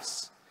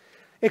arrives.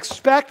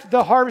 Expect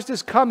the harvest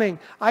is coming.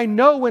 I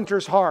know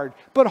winter's hard,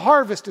 but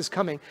harvest is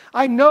coming.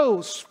 I know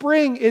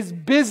spring is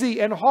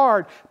busy and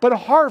hard, but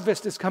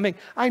harvest is coming.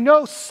 I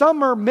know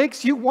summer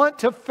makes you want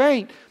to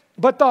faint,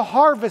 but the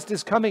harvest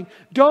is coming.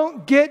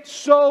 Don't get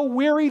so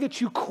weary that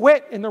you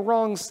quit in the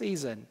wrong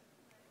season.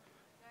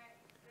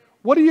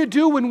 What do you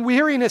do when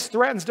weariness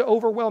threatens to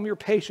overwhelm your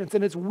patience?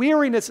 And it's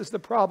weariness is the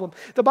problem.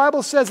 The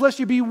Bible says, lest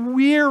you be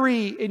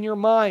weary in your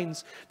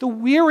minds. The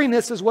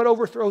weariness is what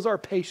overthrows our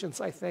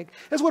patience, I think.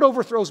 That's what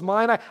overthrows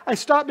mine. I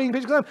stop being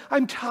patient because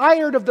I'm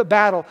tired of the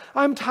battle.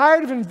 I'm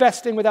tired of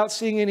investing without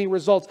seeing any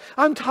results.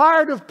 I'm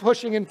tired of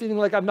pushing and feeling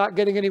like I'm not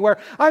getting anywhere.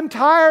 I'm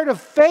tired of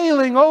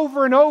failing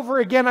over and over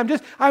again.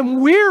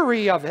 I'm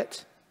weary of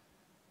it.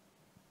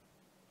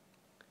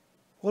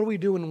 What do we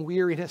do when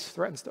weariness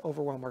threatens to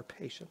overwhelm our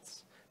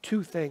patience?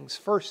 Two things.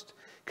 First,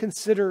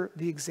 consider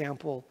the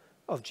example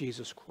of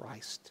Jesus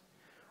Christ.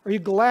 Are you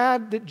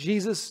glad that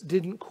Jesus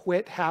didn't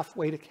quit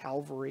halfway to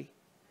Calvary?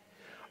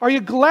 Are you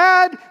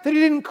glad that he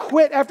didn't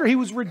quit after he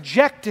was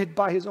rejected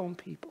by his own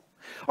people?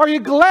 Are you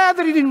glad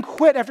that he didn't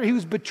quit after he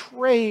was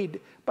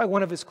betrayed by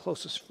one of his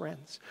closest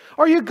friends?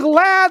 Are you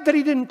glad that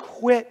he didn't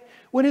quit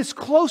when his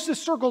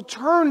closest circle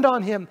turned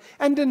on him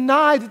and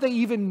denied that they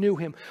even knew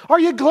him? Are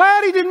you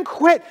glad he didn't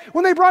quit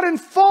when they brought in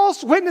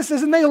false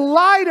witnesses and they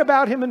lied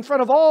about him in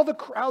front of all the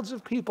crowds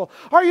of people?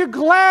 Are you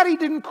glad he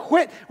didn't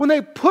quit when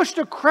they pushed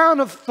a crown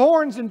of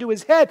thorns into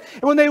his head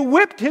and when they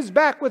whipped his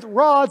back with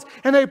rods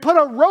and they put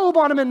a robe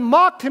on him and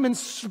mocked him and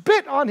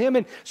spit on him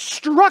and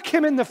struck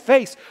him in the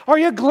face? Are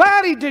you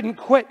glad he didn't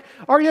quit?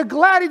 Are you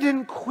glad he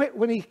didn't quit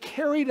when he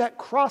carried that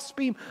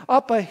crossbeam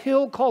up a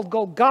hill called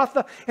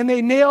Golgotha and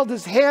they nailed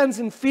his hands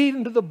and feet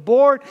into the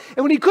board,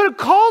 and when he could have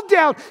called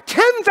down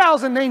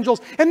 10,000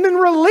 angels and been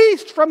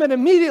released from it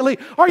immediately?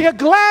 Are you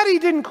glad he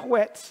didn't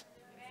quit?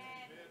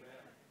 Amen.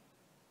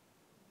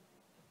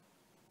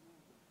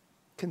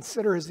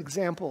 Consider his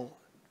example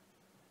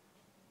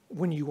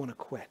when you want to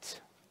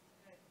quit.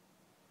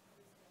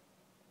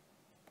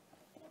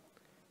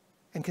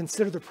 And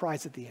consider the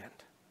prize at the end.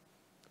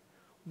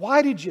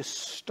 Why did you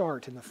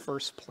start in the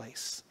first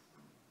place?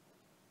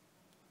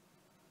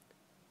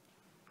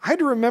 I had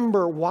to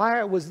remember why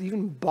I was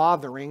even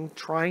bothering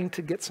trying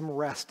to get some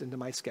rest into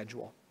my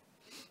schedule.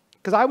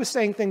 Because I was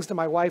saying things to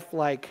my wife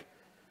like,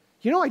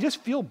 I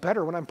just feel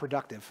better when I'm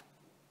productive.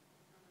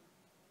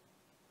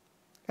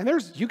 And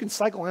you can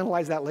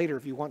psychoanalyze that later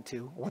if you want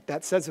to, what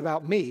that says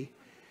about me.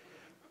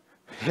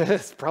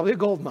 It's probably a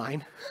gold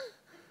mine.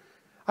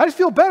 I just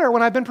feel better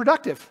when I've been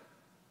productive.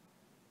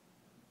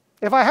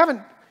 If I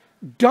haven't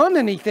done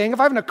anything, if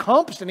I haven't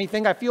accomplished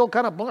anything, I feel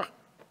kind of blah.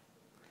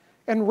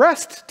 And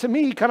rest, to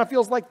me, kind of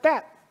feels like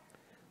that.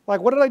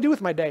 Like, what did I do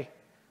with my day?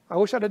 I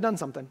wish I'd have done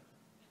something.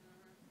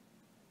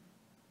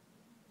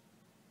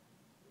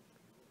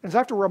 And so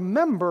I have to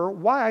remember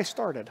why I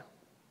started.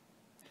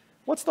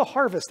 What's the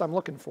harvest I'm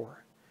looking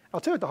for? I'll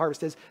tell you what the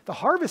harvest is. The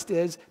harvest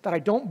is that I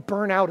don't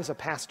burn out as a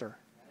pastor.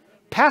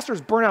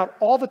 Pastors burn out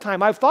all the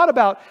time. I've thought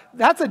about,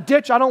 that's a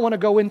ditch I don't want to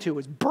go into,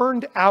 is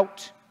burned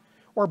out.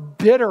 Or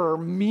bitter or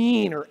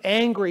mean or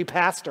angry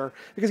pastor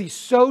because he's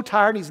so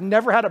tired and he's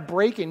never had a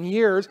break in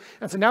years.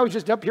 And so now he's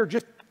just up here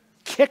just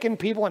kicking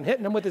people and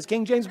hitting them with his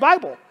King James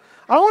Bible.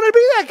 I don't want to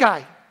be that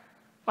guy.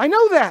 I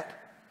know that.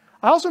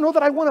 I also know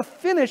that I want to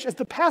finish as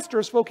the pastor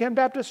of Spokane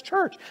Baptist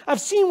Church.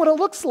 I've seen what it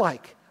looks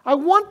like. I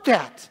want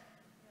that.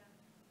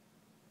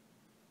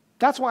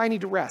 That's why I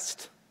need to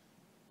rest.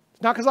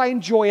 It's not because I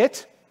enjoy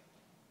it.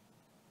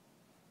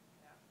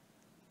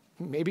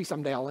 Maybe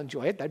someday I'll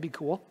enjoy it. That'd be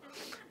cool.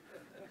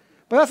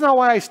 But that's not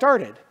why I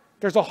started.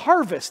 There's a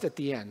harvest at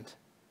the end.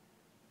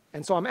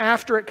 And so I'm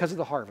after it because of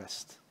the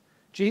harvest.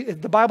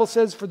 The Bible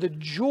says, for the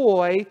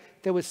joy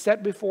that was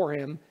set before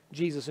him,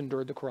 Jesus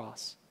endured the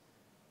cross.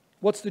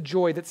 What's the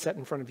joy that's set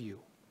in front of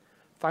you?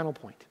 Final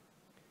point.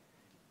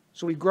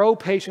 So we grow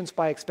patience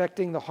by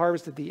expecting the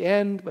harvest at the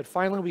end, but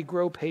finally we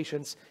grow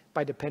patience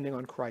by depending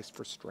on Christ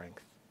for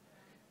strength.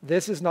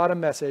 This is not a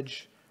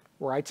message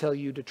where I tell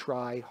you to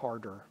try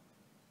harder.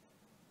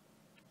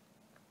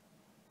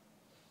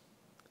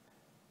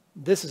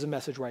 This is a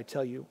message where I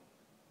tell you,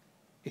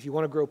 if you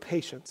want to grow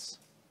patience,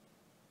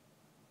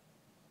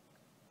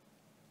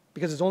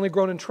 because it's only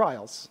grown in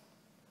trials,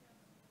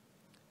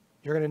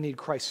 you're going to need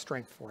Christ's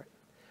strength for it.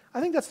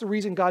 I think that's the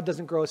reason God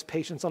doesn't grow us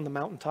patience on the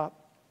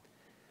mountaintop.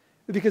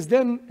 Because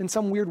then, in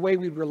some weird way,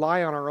 we'd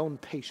rely on our own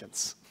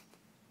patience.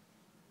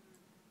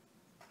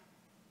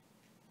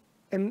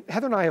 And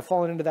Heather and I have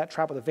fallen into that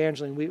trap with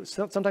Evangeline.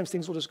 Sometimes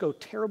things will just go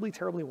terribly,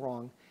 terribly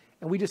wrong.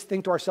 And we just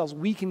think to ourselves,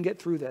 we can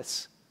get through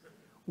this.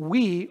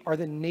 We are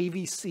the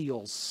Navy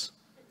SEALs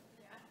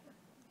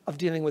of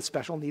dealing with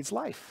special needs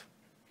life.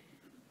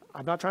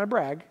 I'm not trying to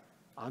brag.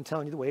 I'm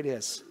telling you the way it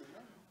is.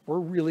 We're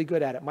really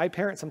good at it. My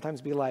parents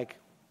sometimes be like,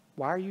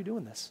 why are you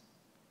doing this?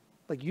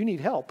 Like, you need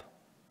help.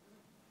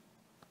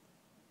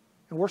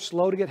 And we're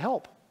slow to get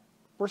help.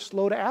 We're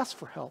slow to ask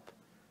for help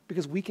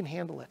because we can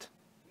handle it,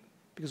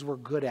 because we're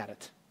good at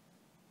it.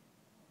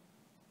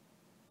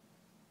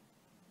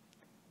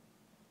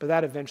 But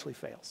that eventually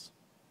fails.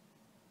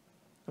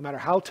 No matter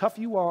how tough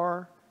you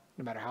are,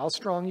 no matter how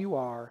strong you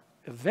are,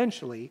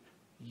 eventually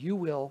you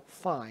will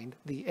find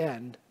the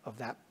end of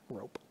that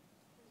rope.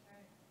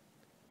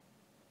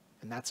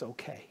 And that's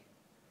okay,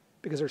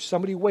 because there's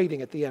somebody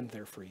waiting at the end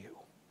there for you.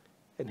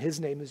 And his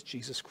name is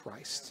Jesus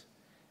Christ.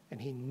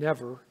 And he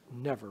never,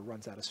 never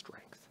runs out of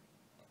strength.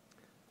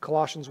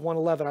 Colossians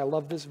 1:11, I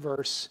love this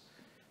verse.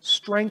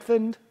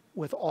 Strengthened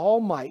with all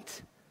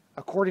might,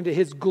 according to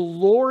his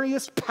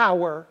glorious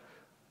power,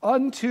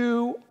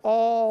 unto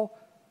all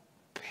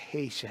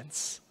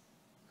patience.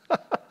 I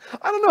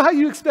don't know how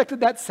you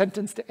expected that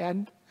sentence to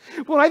end.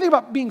 When I think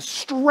about being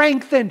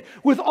strengthened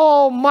with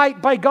all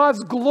might by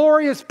God's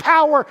glorious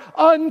power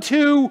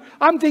unto,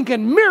 I'm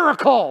thinking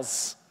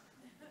miracles.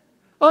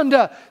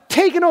 Unto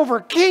taking over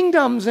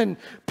kingdoms and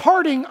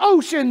parting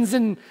oceans.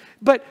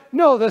 But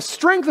no, the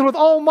strengthened with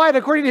all might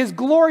according to his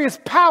glorious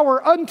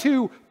power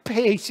unto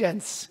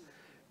patience.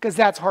 Because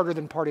that's harder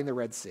than parting the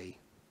Red Sea.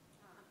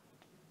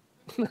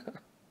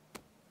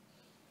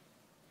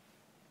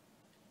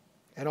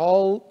 And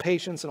all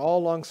patience and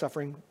all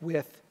long-suffering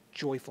with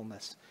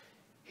joyfulness.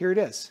 Here it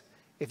is.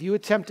 If you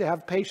attempt to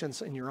have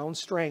patience in your own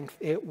strength,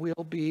 it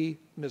will be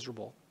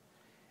miserable.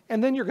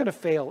 And then you're going to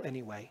fail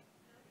anyway.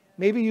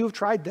 Maybe you've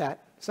tried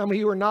that. Some of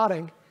you are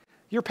nodding.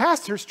 Your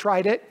pastor's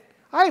tried it.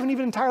 I haven't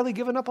even entirely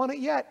given up on it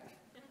yet.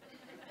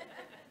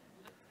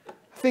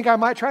 I think I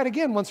might try it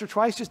again once or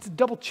twice just to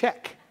double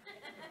check.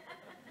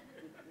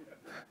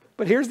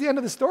 But here's the end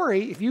of the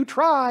story. If you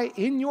try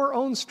in your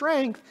own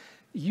strength,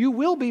 you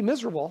will be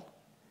miserable.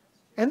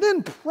 And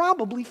then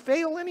probably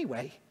fail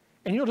anyway.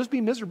 And you'll just be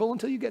miserable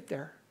until you get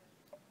there.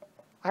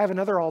 I have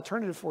another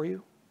alternative for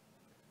you.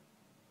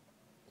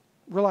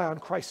 Rely on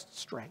Christ's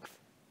strength.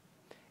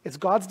 It's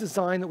God's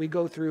design that we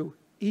go through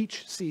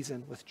each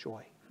season with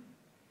joy.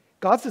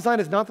 God's design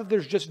is not that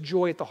there's just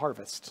joy at the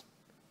harvest.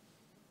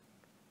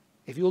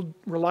 If you'll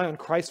rely on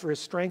Christ for his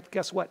strength,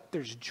 guess what?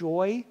 There's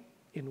joy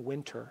in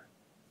winter.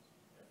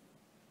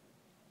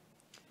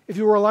 If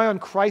you rely on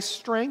Christ's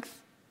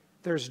strength,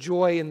 there's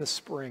joy in the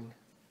spring.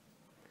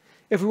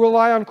 If we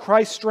rely on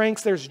Christ's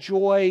strength, there's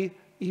joy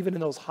even in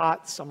those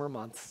hot summer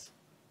months.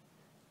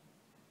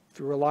 If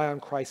you rely on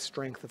Christ's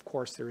strength, of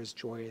course, there is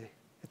joy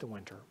at the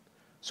winter.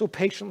 So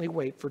patiently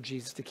wait for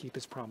Jesus to keep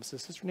his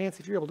promises. Sister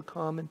Nancy, if you're able to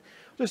come and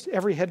just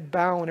every head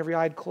bow and every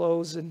eye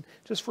closed, and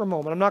just for a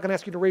moment. I'm not going to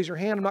ask you to raise your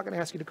hand. I'm not going to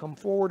ask you to come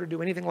forward or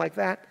do anything like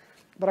that.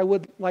 But I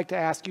would like to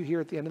ask you here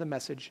at the end of the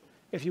message,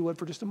 if you would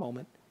for just a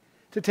moment,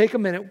 to take a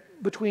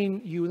minute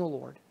between you and the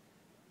Lord,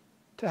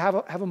 to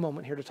have a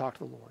moment here to talk to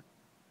the Lord.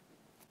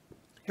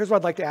 Here's what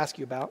I'd like to ask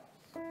you about.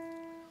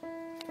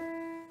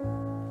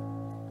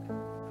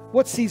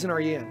 What season are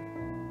you in?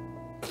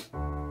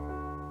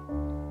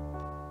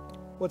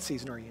 What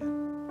season are you in?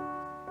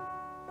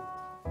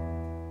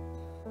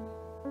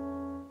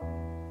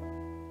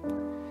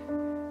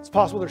 It's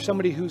possible there's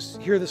somebody who's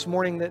here this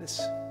morning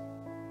that's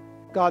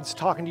God's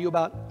talking to you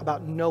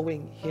about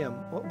knowing him.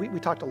 We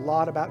talked a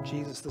lot about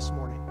Jesus this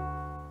morning.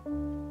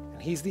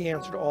 And he's the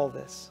answer to all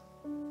this.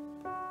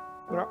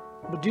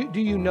 But do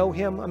you know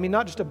him? I mean,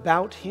 not just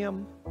about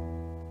him,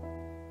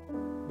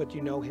 but do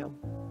you know him?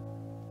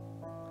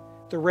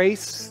 The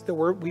race that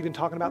we've been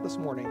talking about this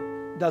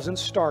morning doesn't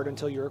start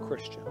until you're a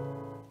Christian.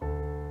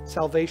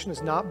 Salvation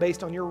is not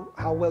based on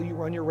how well you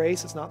run your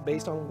race. It's not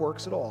based on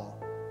works at all.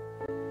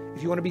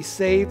 If you want to be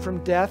saved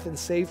from death and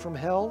saved from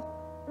hell,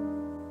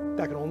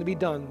 that can only be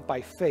done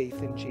by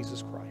faith in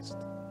Jesus Christ.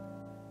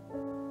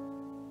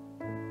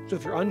 So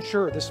if you're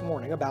unsure this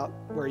morning about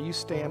where you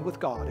stand with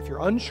God, if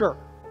you're unsure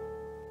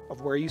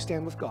of where you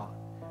stand with God,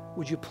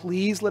 would you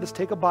please let us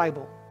take a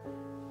Bible,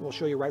 and we'll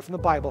show you right from the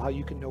Bible how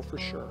you can know for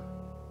sure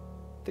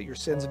that your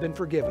sins have been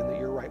forgiven, that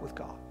you're right with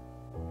God.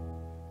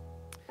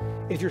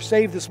 If you're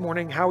saved this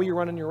morning, how are you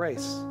running your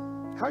race?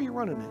 How are you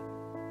running it?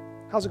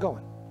 How's it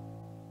going?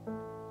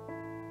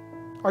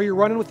 Are you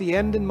running with the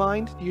end in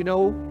mind? Do you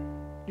know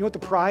what the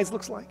prize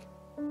looks like?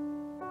 Do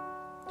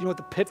you know what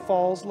the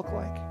pitfalls look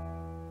like?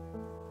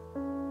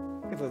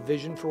 You have a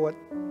vision for what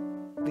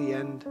the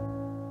end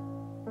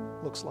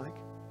looks like?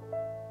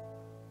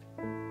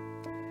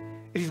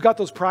 If you've got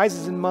those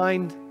prizes in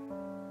mind,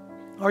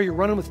 are you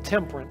running with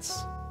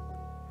temperance?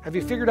 Have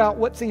you figured out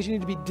what things you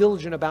need to be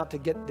diligent about to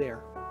get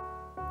there?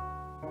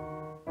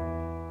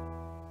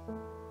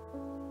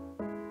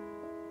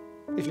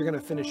 If you're going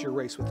to finish your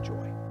race with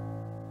joy.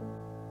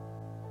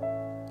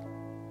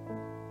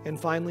 And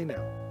finally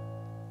now,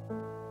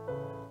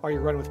 are you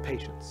running with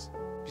patience?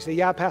 You say,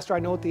 yeah, Pastor, I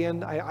know at the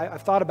end,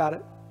 I've thought about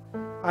it.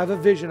 I have a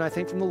vision, I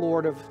think, from the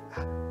Lord of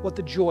what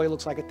the joy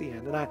looks like at the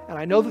end. And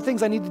I know the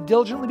things I need to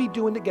diligently be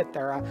doing to get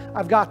there.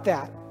 I've got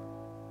that.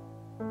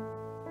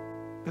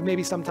 But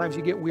maybe sometimes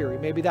you get weary.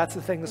 Maybe that's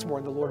the thing this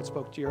morning the Lord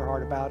spoke to your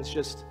heart about. It's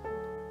just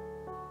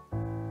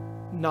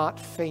not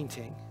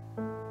fainting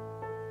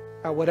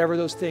at whatever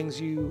those things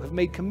you have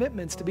made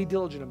commitments to be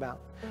diligent about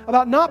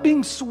not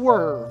being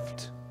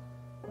swerved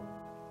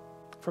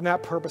from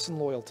that purpose and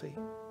loyalty.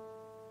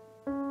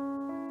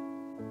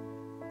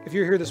 If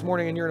you're here this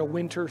morning and you're in a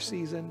winter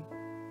season,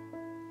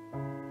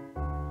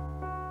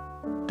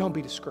 don't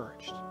be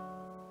discouraged.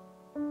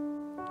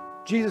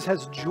 Jesus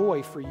has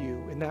joy for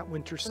you in that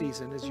winter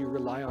season as you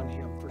rely on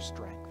him for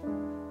strength.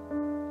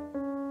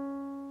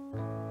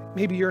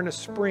 Maybe you're in a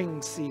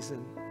spring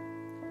season.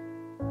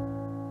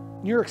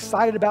 You're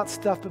excited about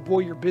stuff, but boy,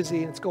 you're busy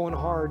and it's going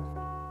hard.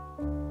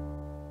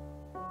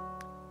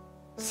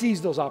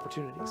 Seize those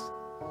opportunities.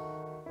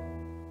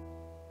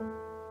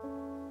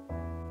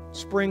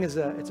 Spring it's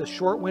a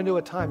short window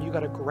of time. You got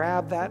to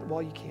grab that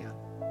while you can.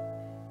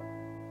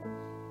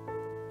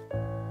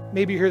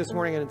 Maybe you're here this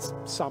morning and it's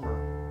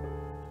summer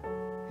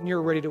and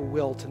you're ready to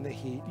wilt in the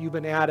heat. You've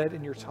been at it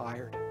and you're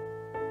tired.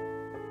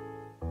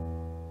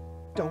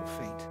 Don't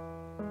faint.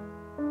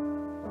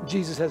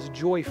 Jesus has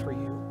joy for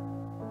you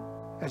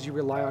as you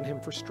rely on him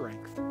for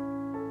strength.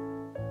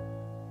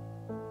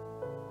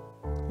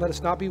 Let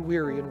us not be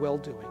weary in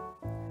well-doing,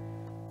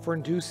 for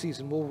in due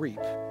season we'll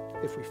reap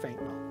if we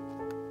faint not.